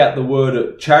should take out the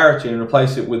word charity and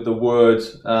replace it with the word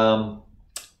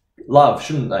love,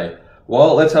 shouldn't they?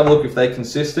 Well, let's have a look if they're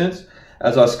consistent.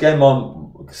 As I scan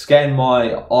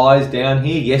my eyes down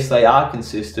here, yes, they are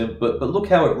consistent, but look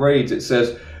how it reads. It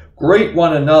says, "Greet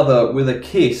one another with a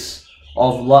kiss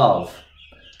of love."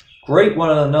 Greet one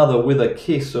another with a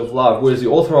kiss of love. Whereas the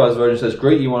Authorized Version says,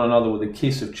 "Greet you one another with a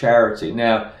kiss of charity."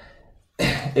 Now,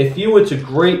 if you were to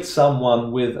greet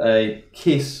someone with a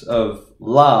kiss of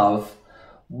love,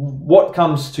 what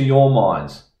comes to your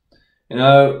mind? You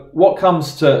know, what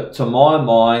comes to my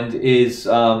mind is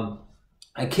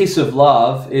a kiss of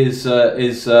love is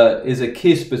a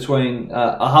kiss between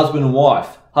a husband and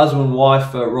wife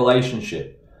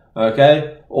relationship,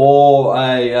 okay, or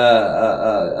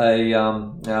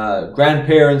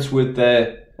grandparents with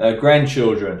their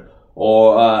grandchildren,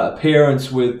 or parents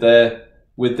with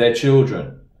their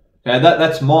children. Okay,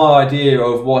 that's my idea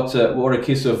of what a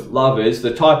kiss of love is.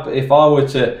 The type, if I were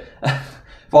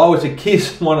to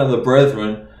kiss one of the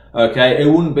brethren, okay, it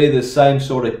wouldn't be the same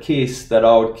sort of kiss that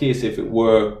I would kiss if it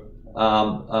were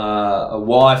a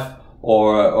wife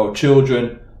or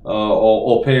children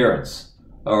or parents.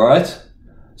 All right.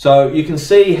 So you can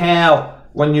see how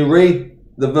when you read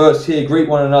the verse here, greet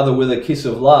one another with a kiss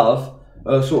of love.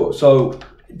 So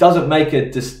it doesn't make a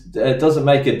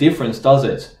difference, does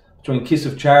it? Between kiss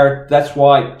of charity. That's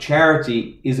why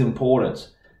charity is important.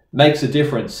 Makes a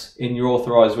difference in your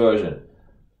Authorized Version.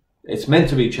 It's meant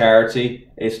to be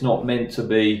charity. It's not meant to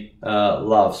be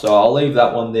love. So I'll leave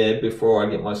that one there before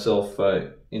I get myself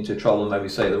into trouble and maybe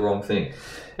say the wrong thing.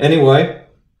 Anyway,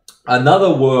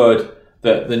 another word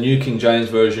that the New King James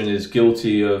Version is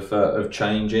guilty of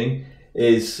changing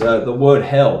is the word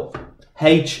hell.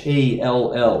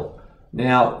 H-E-L-L.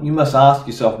 Now, you must ask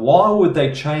yourself, why would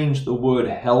they change the word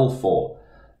hell for?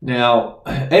 Now,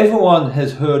 everyone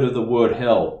has heard of the word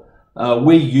hell.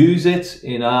 We use it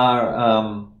in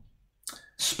our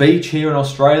speech here in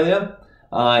Australia.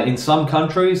 In some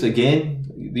countries, again,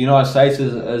 the United States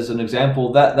as an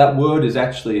example, that word is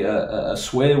actually a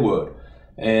swear word.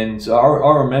 And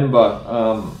I remember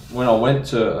when I went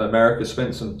to America,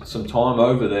 spent some time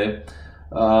over there,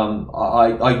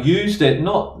 I used it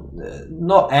not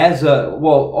as a,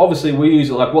 well, obviously we use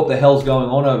it like, what the hell's going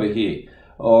on over here,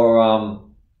 or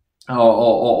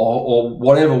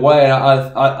whatever way.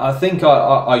 I think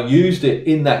I used it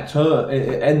in that term,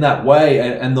 in that way,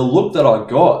 and the look that I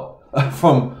got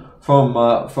from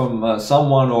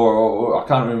someone, or I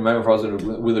can't remember if I was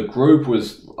with a group,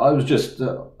 I was just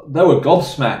they were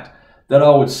gobsmacked that I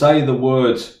would say the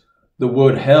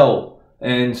word hell,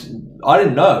 and I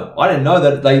didn't know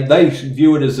that they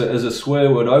view it as a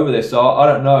swear word over there. So I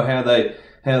don't know how they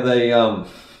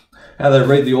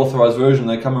read the Authorized Version.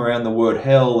 They come around the word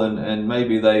hell, and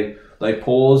maybe they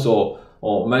pause, or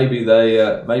maybe they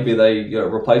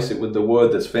replace it with the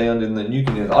word that's found in the New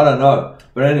King James. I don't know.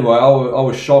 But anyway, I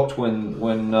was shocked when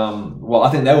well, I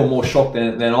think they were more shocked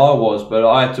than I was, but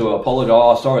I had to apologize.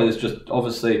 Oh, sorry, it's just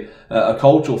obviously a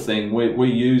cultural thing. We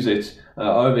use it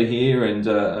over here, and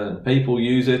people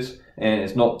use it, and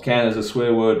it's not counted as a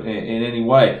swear word in any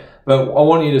way. But I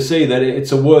want you to see that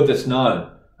it's a word that's known.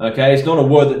 Okay, it's not a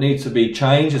word that needs to be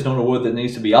changed. It's not a word that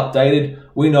needs to be updated.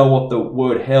 We know what the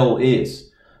word hell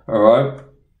is. All right.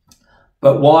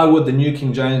 But why would the New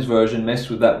King James Version mess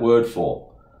with that word for?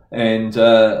 And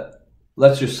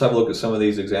let's just have a look at some of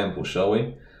these examples, shall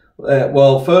we?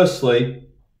 Well, firstly,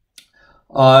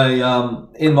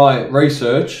 in my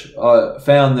research, I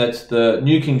found that the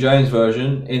New King James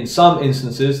Version, in some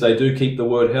instances, they do keep the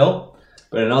word hell,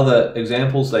 but in other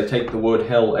examples, they take the word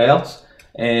hell out,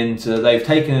 and they've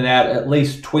taken it out at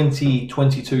least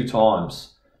 22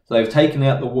 times. So they've taken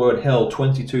out the word hell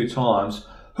 22 times.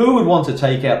 Who would want to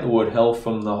take out the word hell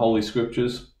from the Holy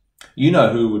Scriptures? You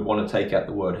know who would want to take out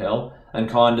the word hell and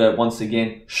kind of, once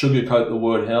again, sugarcoat the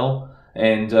word hell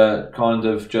and kind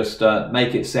of just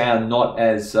make it sound not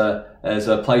as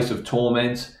a place of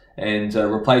torment and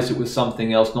replace it with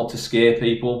something else, not to scare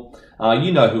people.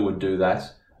 You know who would do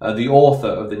that. The author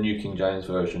of the New King James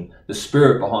Version, the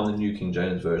spirit behind the New King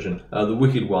James Version, the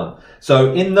wicked one.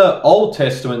 So in the Old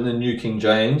Testament, the New King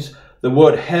James, the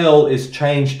word hell is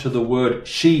changed to the word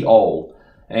Sheol.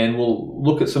 And we'll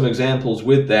look at some examples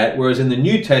with that. Whereas in the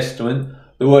New Testament,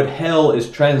 the word hell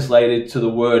is translated to the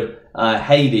word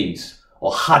Hades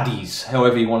or Hades,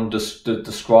 however you want to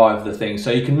describe the thing.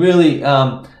 So you can really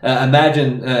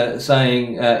imagine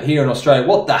saying here in Australia,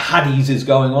 what the Hades is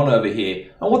going on over here?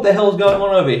 And what the hell is going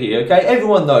on over here? Okay,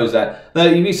 everyone knows that. Now,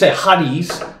 if you say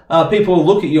Hades, people will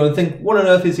look at you and think, what on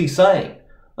earth is he saying?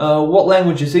 What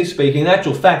language is he speaking? In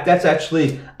actual fact, that's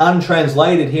actually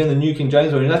untranslated here in the New King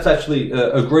James Version. That's actually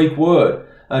a Greek word,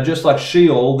 just like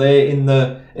Sheol there in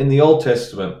the Old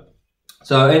Testament.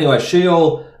 So anyway,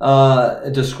 Sheol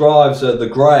describes the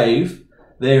grave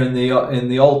there in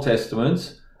the Old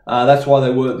Testament. That's why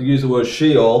they use the word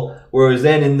Sheol. Whereas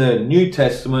then in the New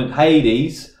Testament,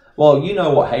 Hades. Well, you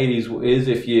know what Hades is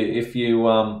if you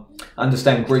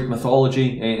understand Greek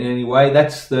mythology in any way.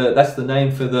 That's the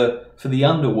name for the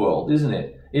underworld, isn't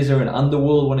it? Is there an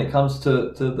underworld when it comes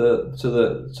to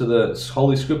the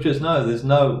Holy Scriptures? No, there's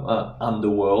no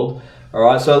underworld. All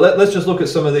right, so let's just look at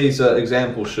some of these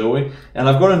examples, shall we? And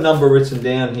I've got a number written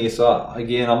down here, so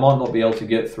again, I might not be able to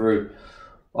get through.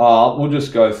 We'll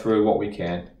just go through what we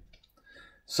can.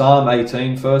 Psalm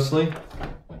 18, firstly.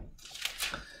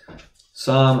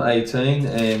 Psalm 18,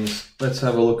 and let's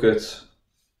have a look at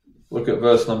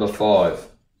verse number 5.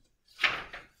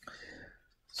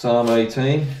 Psalm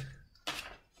 18.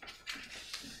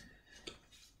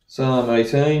 Psalm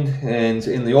 18, and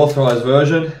in the Authorized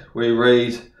Version, we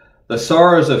read, "The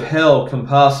sorrows of hell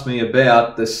compassed me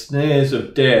about, the snares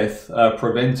of death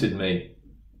prevented me."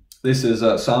 This is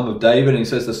a Psalm of David, and he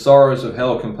says, "The sorrows of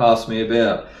hell compassed me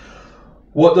about."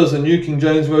 What does the New King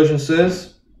James Version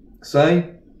say?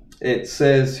 It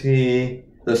says here,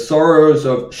 "The sorrows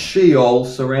of Sheol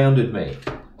surrounded me."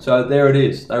 So there it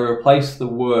is. They replaced the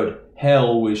word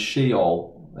hell with Sheol.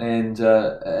 And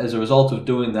as a result of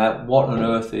doing that, what on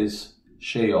earth is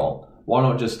Sheol? Why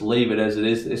not just leave it as it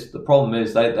is? The problem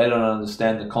is they don't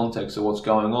understand the context of what's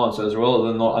going on. So as a result of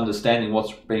them not understanding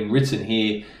what's being written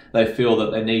here, they feel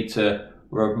that they need to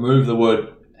remove the word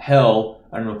hell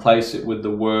and replace it with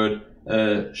the word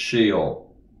Sheol.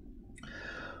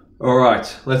 All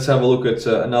right, let's have a look at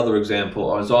another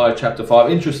example, Isaiah chapter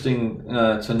 5. Interesting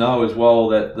to know as well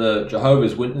that the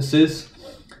Jehovah's Witnesses,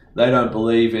 they don't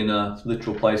believe in a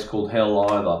literal place called hell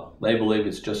either. They believe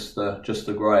it's just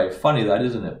the grave. Funny that,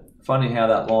 isn't it? Funny how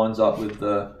that lines up with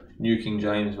the New King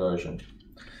James Version.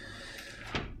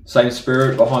 Same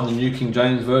spirit behind the New King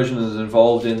James Version is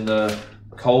involved in the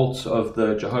cult of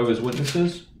the Jehovah's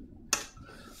Witnesses.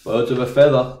 Birds of a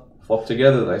feather flock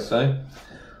together, they say.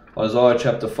 Isaiah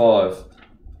chapter 5.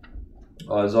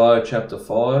 Isaiah chapter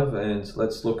 5, and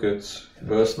let's look at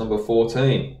verse number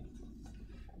 14.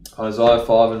 Isaiah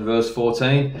 5 and verse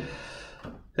 14.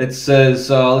 It says,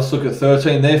 let's look at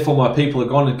 13. "Therefore my people are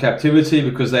gone in captivity,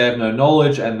 because they have no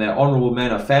knowledge, and their honourable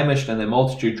men are famished, and their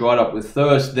multitude dried up with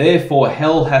thirst. Therefore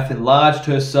hell hath enlarged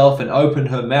herself, and opened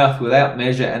her mouth without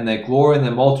measure, and their glory, and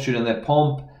their multitude, and their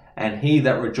pomp, and he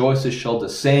that rejoices shall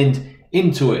descend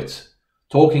into it."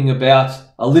 Talking about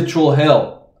a literal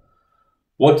hell.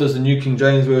 What does the New King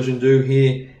James Version do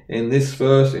here in this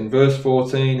verse? In verse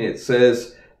 14 it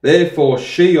says, "Therefore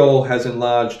Sheol has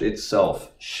enlarged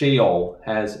itself." Sheol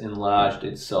has enlarged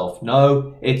itself.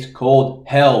 No, it's called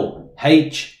hell.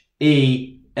 H-E-L-L,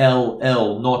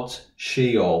 not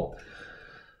Sheol.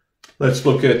 Let's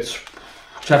look at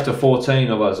chapter 14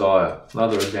 of Isaiah.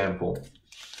 Another example.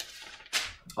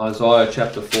 Isaiah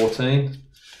chapter 14.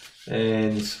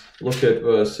 And look at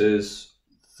verses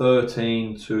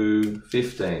 13 to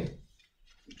 15.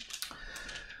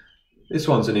 This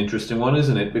one's an interesting one,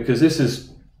 isn't it? Because this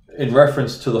is in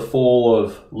reference to the fall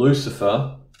of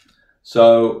Lucifer.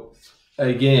 So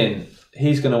again,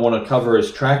 he's going to want to cover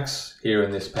his tracks here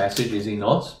in this passage, is he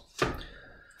not?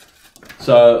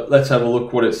 So let's have a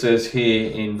look what it says here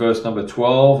in verse number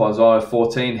 12, Isaiah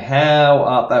 14. "How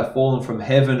art thou fallen from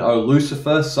heaven, O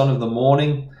Lucifer, son of the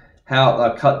morning? How art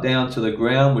thou cut down to the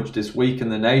ground, which didst weaken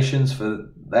the nations? For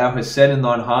thou hast said in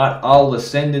thine heart, I'll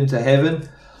ascend into heaven.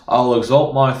 I'll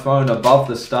exalt my throne above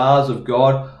the stars of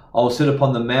God. I will sit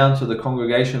upon the mount of the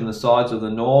congregation on the sides of the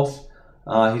north.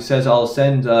 He says, I'll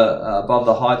ascend above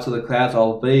the heights of the clouds.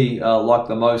 I'll be like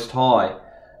the Most High.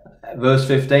 Verse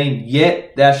 15,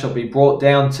 yet thou shalt be brought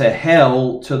down to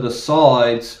hell, to the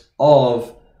sides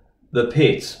of the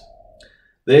pit.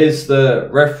 There's the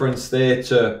reference there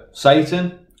to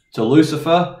Satan, to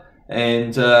Lucifer,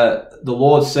 and the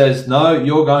Lord says, no,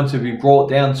 you're going to be brought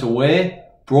down to where?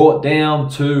 Brought down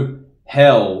to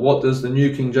hell. What does the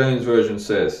New King James Version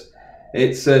says?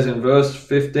 It says in verse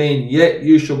 15, yet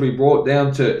you shall be brought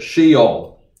down to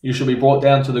Sheol. You shall be brought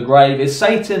down to the grave. Was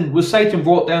Satan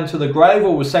brought down to the grave,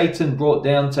 or was Satan brought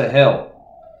down to hell?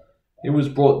 He was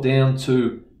brought down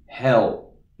to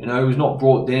hell. He was not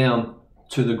brought down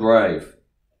to the grave.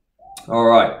 All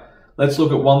right, let's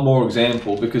look at one more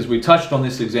example, because we touched on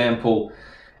this example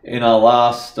in our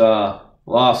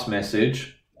last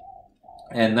message,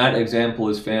 and that example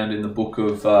is found in the book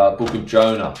of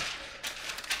Jonah.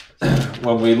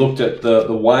 When we looked at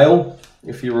the whale,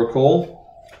 if you recall.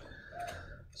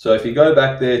 So if you go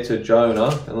back there to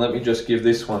Jonah, and let me just give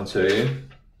this one to you.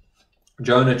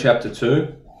 Jonah chapter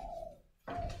 2.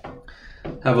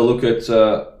 Have a look at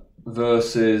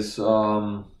verses...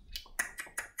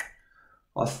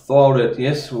 I thought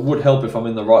it would help if I'm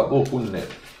in the right book, wouldn't it?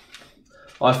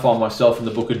 I find myself in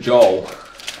the book of Joel.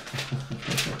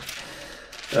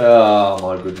 Oh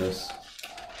my goodness.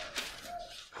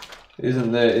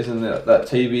 Isn't there that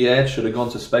TV ad should have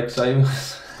gone to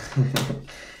Specsavers?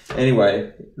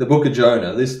 Anyway, the book of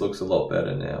Jonah. This looks a lot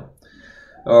better now.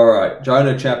 Alright,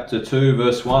 Jonah chapter 2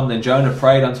 verse 1. Then Jonah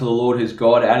prayed unto the Lord his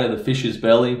God out of the fish's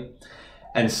belly,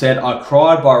 and said, I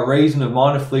cried by reason of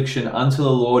mine affliction unto the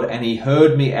Lord, and he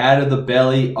heard me out of the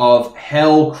belly of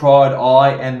hell cried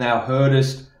I, and thou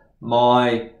heardest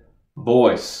my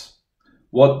voice.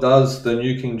 What does the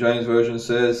New King James Version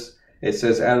says? It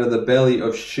says, out of the belly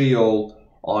of Sheol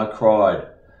I cried.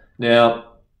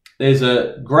 Now, there's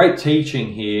a great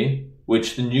teaching here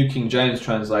which the New King James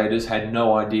translators had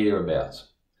no idea about,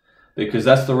 because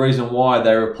that's the reason why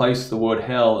they replaced the word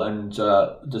hell and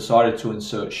decided to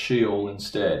insert Sheol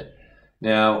instead.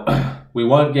 Now, we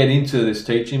won't get into this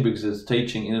teaching because it's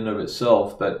teaching in and of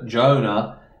itself, but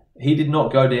Jonah, he did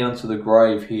not go down to the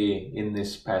grave here in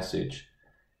this passage.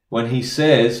 When he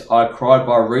says, I cried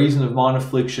by reason of mine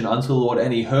affliction unto the Lord,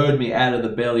 and he heard me out of the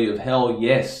belly of hell,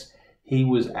 yes, he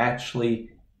was actually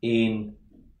in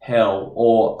hell,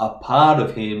 or a part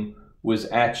of him was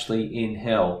actually in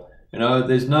hell.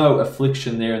 There's no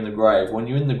affliction there in the grave. When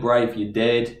you're in the grave, you're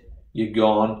dead, you're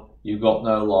gone, you've got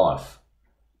no life.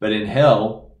 But in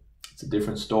hell, it's a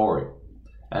different story.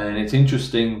 And it's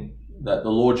interesting that the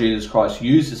Lord Jesus Christ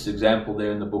used this example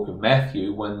there in the book of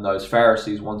Matthew when those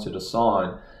Pharisees wanted a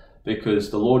sign, because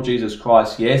the Lord Jesus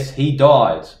Christ, yes, he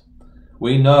died.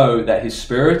 We know that his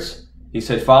spirit, he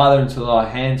said, Father, into thy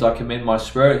hands I commend my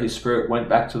spirit. His spirit went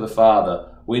back to the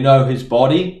Father. We know his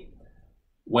body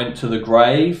went to the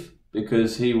grave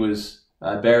because he was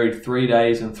buried 3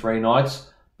 days and 3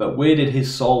 nights. But where did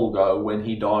his soul go when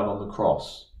he died on the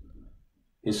cross?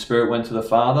 His spirit went to the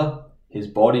Father. His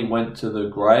body went to the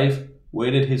grave. Where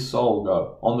did his soul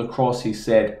go? On the cross he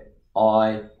said,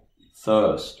 I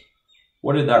thirst.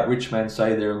 What did that rich man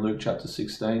say there in Luke chapter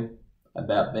 16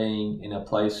 about being in a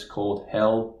place called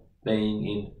hell? Being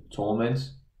in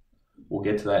torments. We'll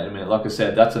get to that in a minute. Like I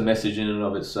said, that's a message in and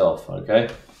of itself, okay?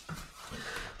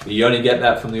 But you only get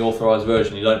that from the Authorized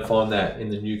Version. You don't find that in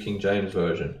the New King James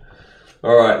Version.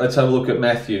 All right, let's have a look at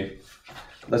Matthew.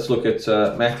 Let's look at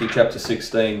Matthew chapter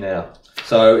 16 now.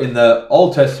 So in the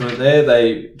Old Testament there,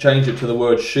 they change it to the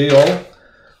word Sheol.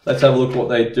 Let's have a look what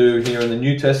they do here in the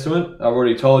New Testament. I've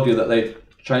already told you that they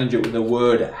change it with the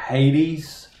word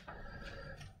Hades.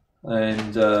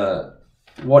 And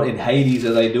what in Hades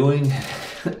are they doing?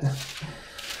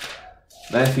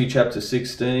 Matthew chapter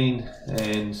 16,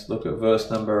 and look at verse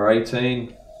number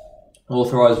 18.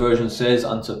 Authorized Version says,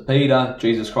 unto Peter,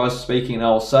 Jesus Christ speaking, and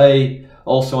I will say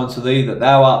also unto thee that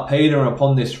thou art Peter, and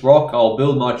upon this rock I will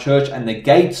build my church, and the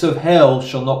gates of hell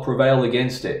shall not prevail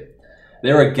against it.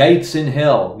 There are gates in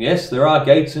hell. Yes, there are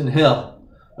gates in hell.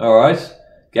 All right.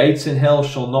 Gates in hell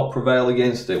shall not prevail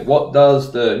against it. What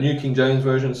does the New King James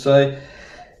Version say?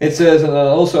 It says, and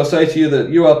also I say to you that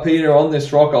you are Peter, on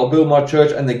this rock I'll build my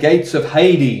church, and the gates of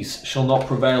Hades shall not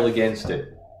prevail against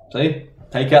it. See?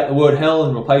 Take out the word hell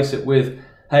and replace it with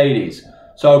Hades.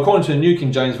 So according to the New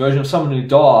King James Version, if someone who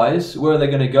dies, where are they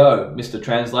going to go, Mr.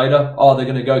 Translator? Oh, they're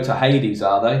going to go to Hades,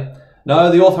 are they?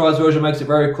 No, the Authorized Version makes it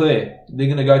very clear. They're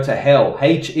going to go to hell.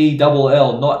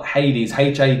 H-E-L-L, not Hades.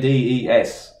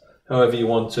 H-A-D-E-S. However you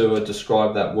want to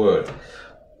describe that word.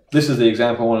 This is the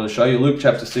example I wanted to show you. Luke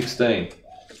chapter 16.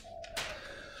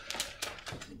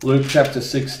 Luke chapter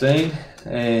 16,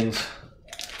 and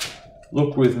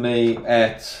look with me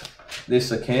at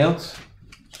this account,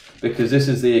 because this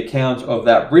is the account of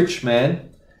that rich man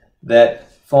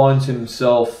that finds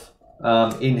himself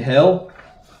in hell.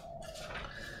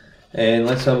 And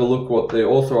let's have a look what the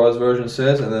Authorized Version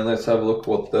says, and then let's have a look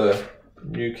what the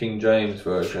New King James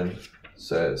Version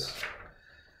says.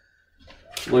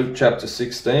 Luke chapter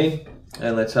 16,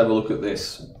 and let's have a look at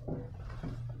this.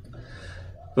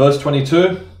 Verse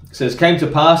 22 says, "Came to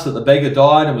pass that the beggar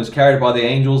died and was carried by the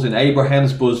angels in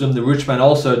Abraham's bosom. The rich man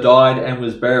also died and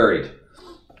was buried."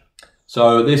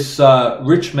 So this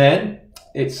rich man,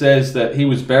 it says that he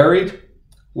was buried,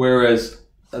 whereas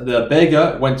the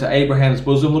beggar went to Abraham's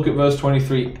bosom. Look at verse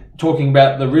 23, talking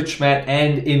about the rich man,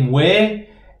 and in where?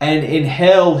 And in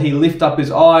hell he lift up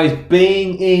his eyes,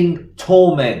 being in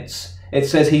torments. It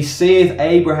says, he seeth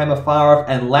Abraham afar off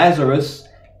and Lazarus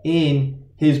in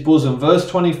his bosom. Verse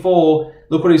 24,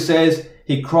 look what he says.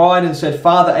 He cried and said,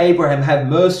 "Father Abraham, have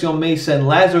mercy on me. Send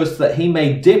Lazarus that he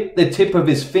may dip the tip of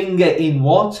his finger in"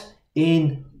 what?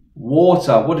 "In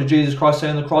water." What did Jesus Christ say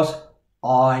on the cross?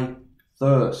 "I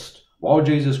thirst." Why would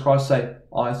Jesus Christ say,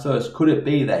 "I thirst"? Could it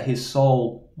be that his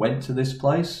soul went to this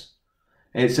place?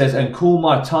 It says, "And cool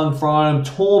my tongue, for I am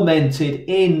tormented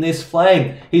in this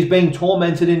flame." He's being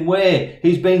tormented in where?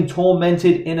 He's being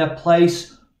tormented in a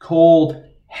place called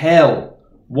hell.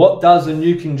 What does the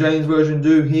New King James Version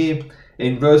do here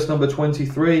in verse number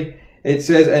 23? It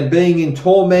says, "And being in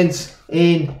torments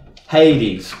in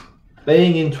Hades."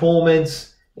 Being in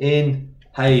torments in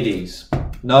Hades.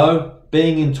 No,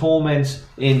 being in torments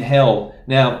in hell.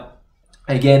 Now,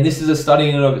 again, this is a study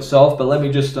in and of itself, but let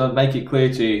me just make it clear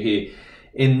to you here.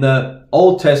 In the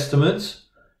Old Testament,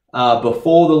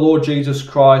 before the Lord Jesus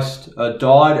Christ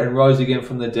died and rose again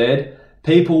from the dead,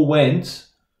 people went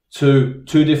to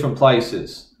two different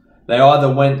places. They either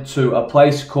went to a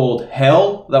place called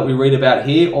hell that we read about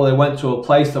here, or they went to a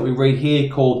place that we read here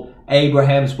called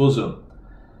Abraham's bosom.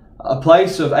 A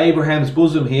place of Abraham's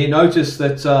bosom here, notice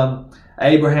that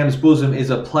Abraham's bosom is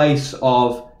a place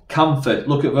of comfort.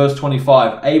 Look at verse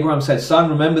 25. Abraham said, "Son,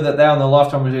 remember that thou in the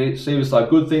lifetime receivest thy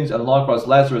good things, and likewise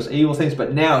Lazarus evil things.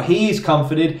 But now he is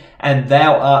comforted, and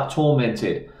thou art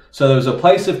tormented." So there was a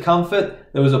place of comfort,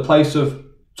 there was a place of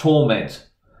torment.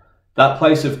 That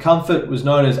place of comfort was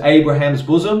known as Abraham's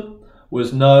bosom,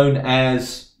 was known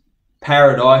as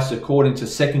paradise, according to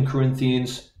 2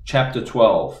 Corinthians chapter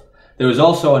 12. There was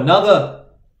also another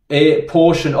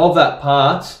portion of that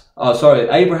part,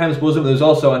 Abraham's bosom. There's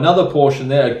also another portion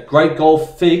there, a great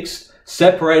gulf fixed,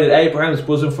 separated Abraham's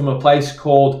bosom from a place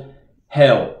called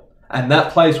hell. And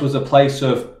that place was a place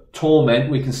of torment.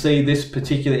 We can see this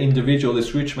particular individual,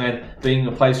 this rich man, being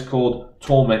a place called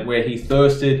torment, where he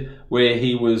thirsted, where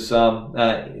he was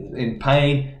in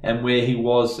pain, and where he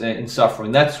was in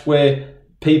suffering. That's where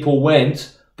people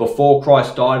went before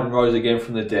Christ died and rose again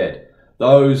from the dead.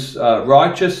 Those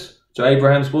righteous to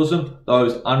Abraham's bosom,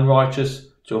 those unrighteous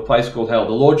to a place called hell.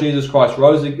 The Lord Jesus Christ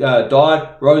died,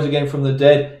 rose again from the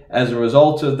dead. As a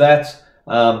result of that,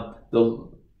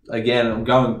 again, I'm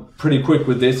going pretty quick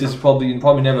with this. You've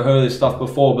probably never heard of this stuff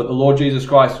before, but the Lord Jesus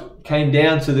Christ came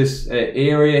down to this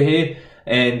area here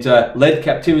and led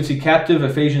captivity captive,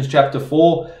 Ephesians chapter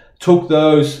 4, took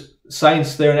those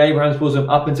saints there in Abraham's bosom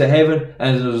up into heaven,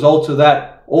 and as a result of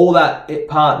that, all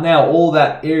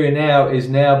that area now is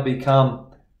now become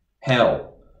hell.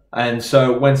 And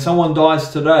so when someone dies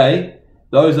today,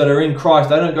 those that are in Christ,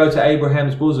 they don't go to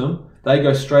Abraham's bosom. They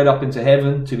go straight up into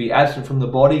heaven. To be absent from the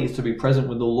body is to be present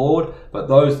with the Lord. But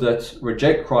those that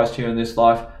reject Christ here in this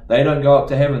life, they don't go up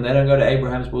to heaven. They don't go to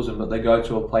Abraham's bosom, but they go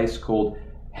to a place called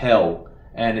hell.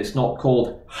 And it's not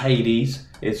called Hades.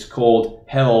 It's called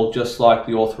hell, just like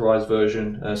the Authorized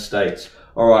Version states.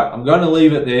 All right, I'm going to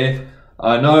leave it there.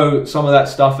 I know some of that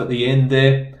stuff at the end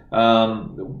there,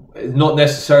 not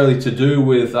necessarily to do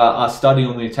with our study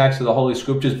on the attacks of the Holy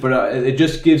Scriptures, but it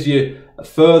just gives you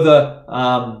further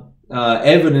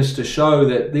evidence to show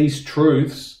that these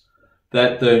truths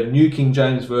that the New King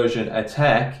James Version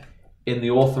attack in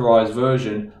the Authorized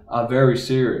Version are very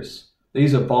serious.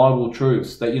 These are Bible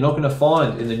truths that you're not going to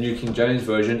find in the New King James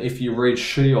Version if you read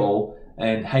Sheol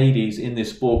and Hades in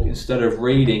this book instead of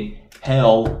reading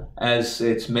hell as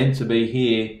it's meant to be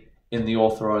here in the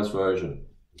Authorized Version.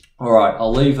 All right,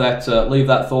 I'll leave that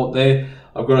thought there.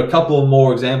 I've got a couple of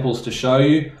more examples to show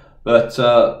you, but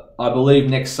I believe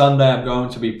next Sunday I'm going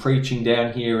to be preaching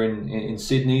down here in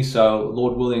Sydney, so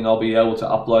Lord willing I'll be able to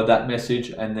upload that message,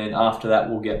 and then after that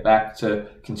we'll get back to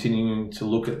continuing to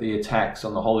look at the attacks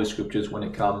on the Holy Scriptures when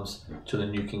it comes to the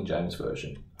New King James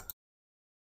Version.